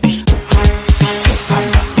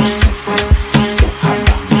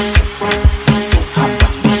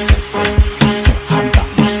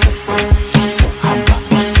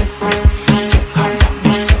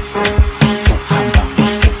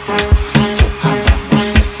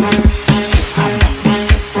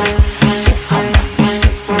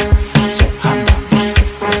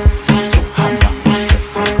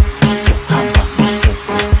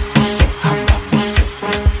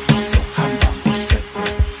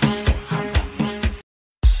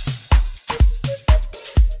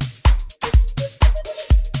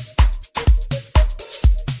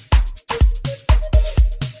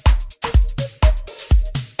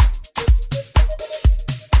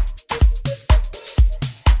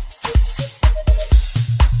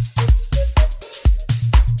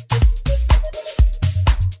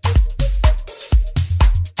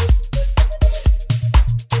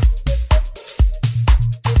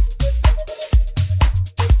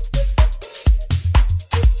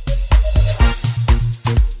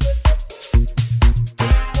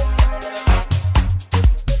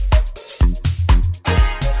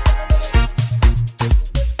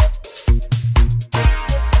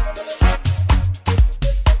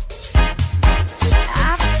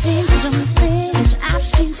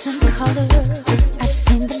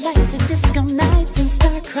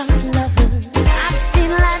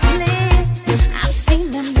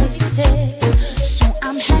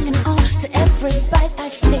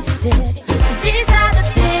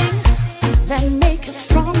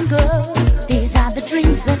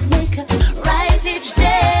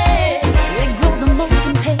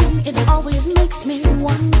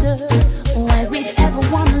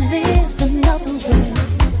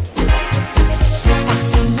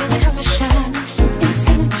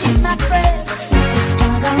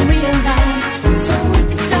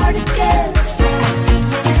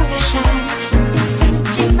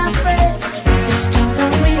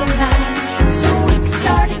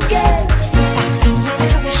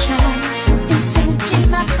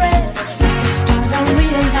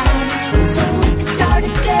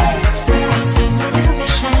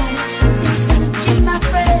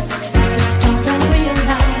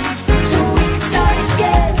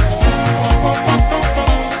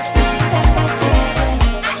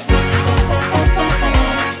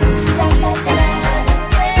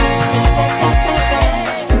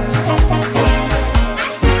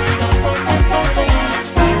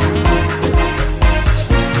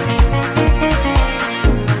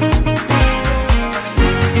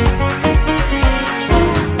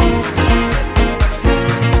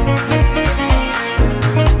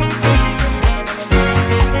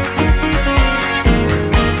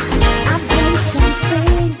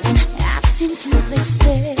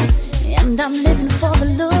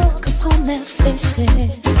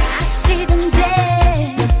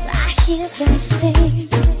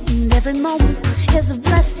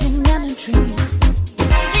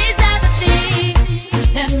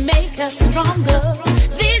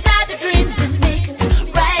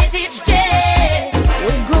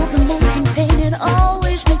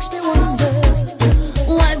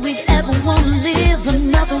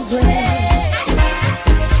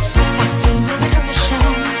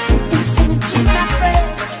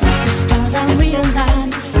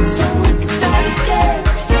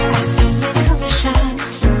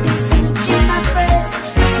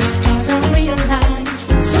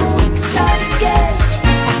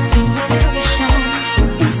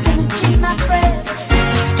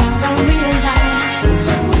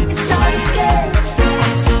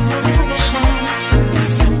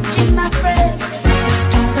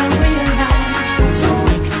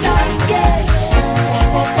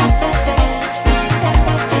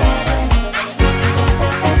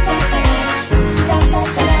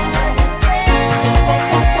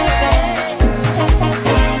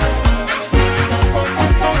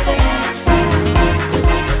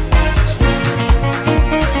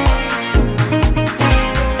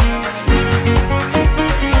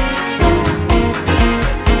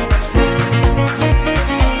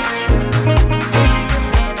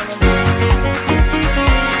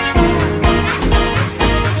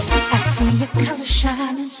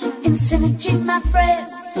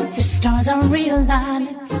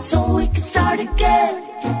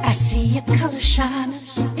color shining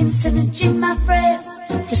in synergy, my friends.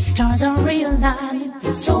 The stars are realigning,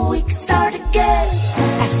 so we can start again.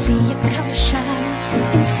 I see your color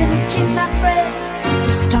shining in synergy, my friend.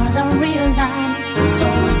 The stars are realigning, so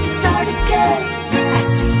we can start again. I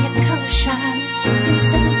see your color shining in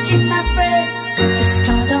synergy, my friend. The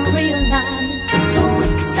stars are realigning, so we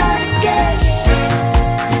can start again.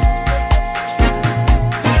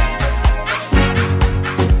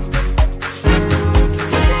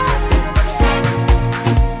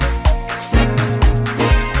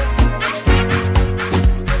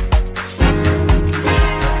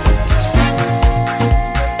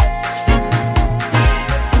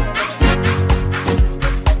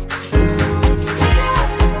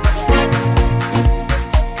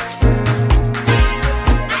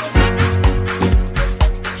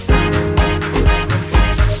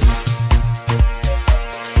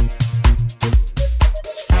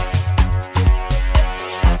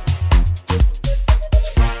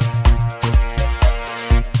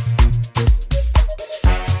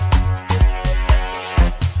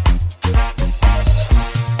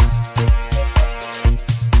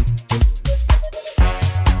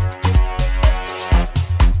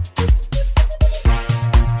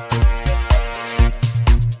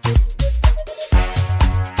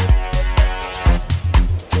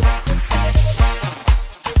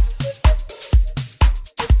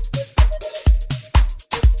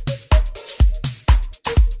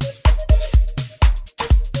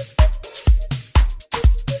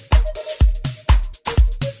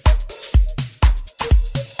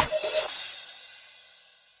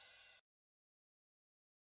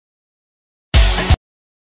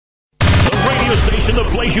 Station that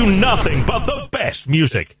plays you nothing but the best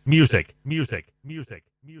music.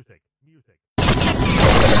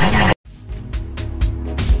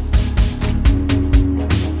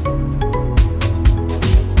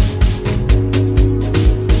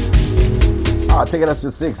 Taking us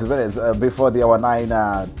to 6 minutes before the hour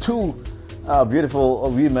 9. Two beautiful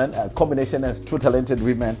women, a combination of two talented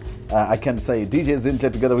women. I can say DJ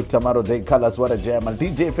Zintle together with Tamaro Day Colors, what a jam. And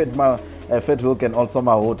DJ Fethook and also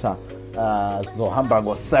Mahota. Zohamba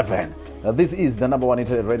was 7. This is the number one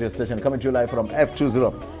internet radio station coming to you live from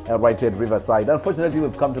F20 right here at Riverside. Unfortunately,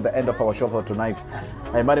 we've come to the end of our show for tonight.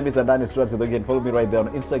 My name is Andani Stuart. Again, follow me right there on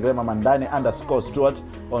Instagram. I'm Andani_Stuart.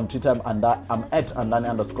 On Twitter, I'm at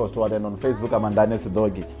Andani_Stuart. And on Facebook, I'm Andani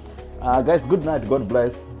Sidogi. Guys, good night. God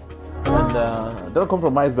bless. And don't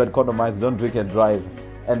compromise, but compromise. Don't drink and drive.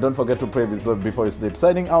 And don't forget to pray before you sleep.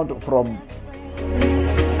 Signing out from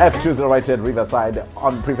F20 right here at Riverside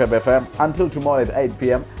on Prefab FM. Until tomorrow at 8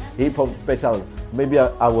 p.m. Hip Hop Special. Maybe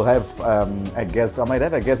I will have a guest. I might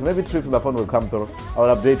have a guest. Maybe Trip the Phone will come through. I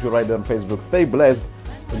will update you right there on Facebook. Stay blessed.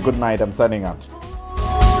 Good night. I'm signing out.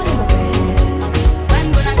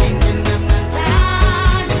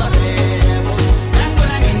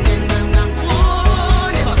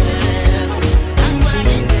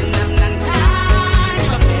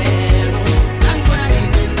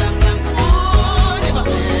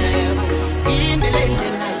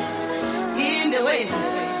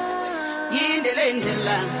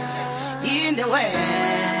 In the way.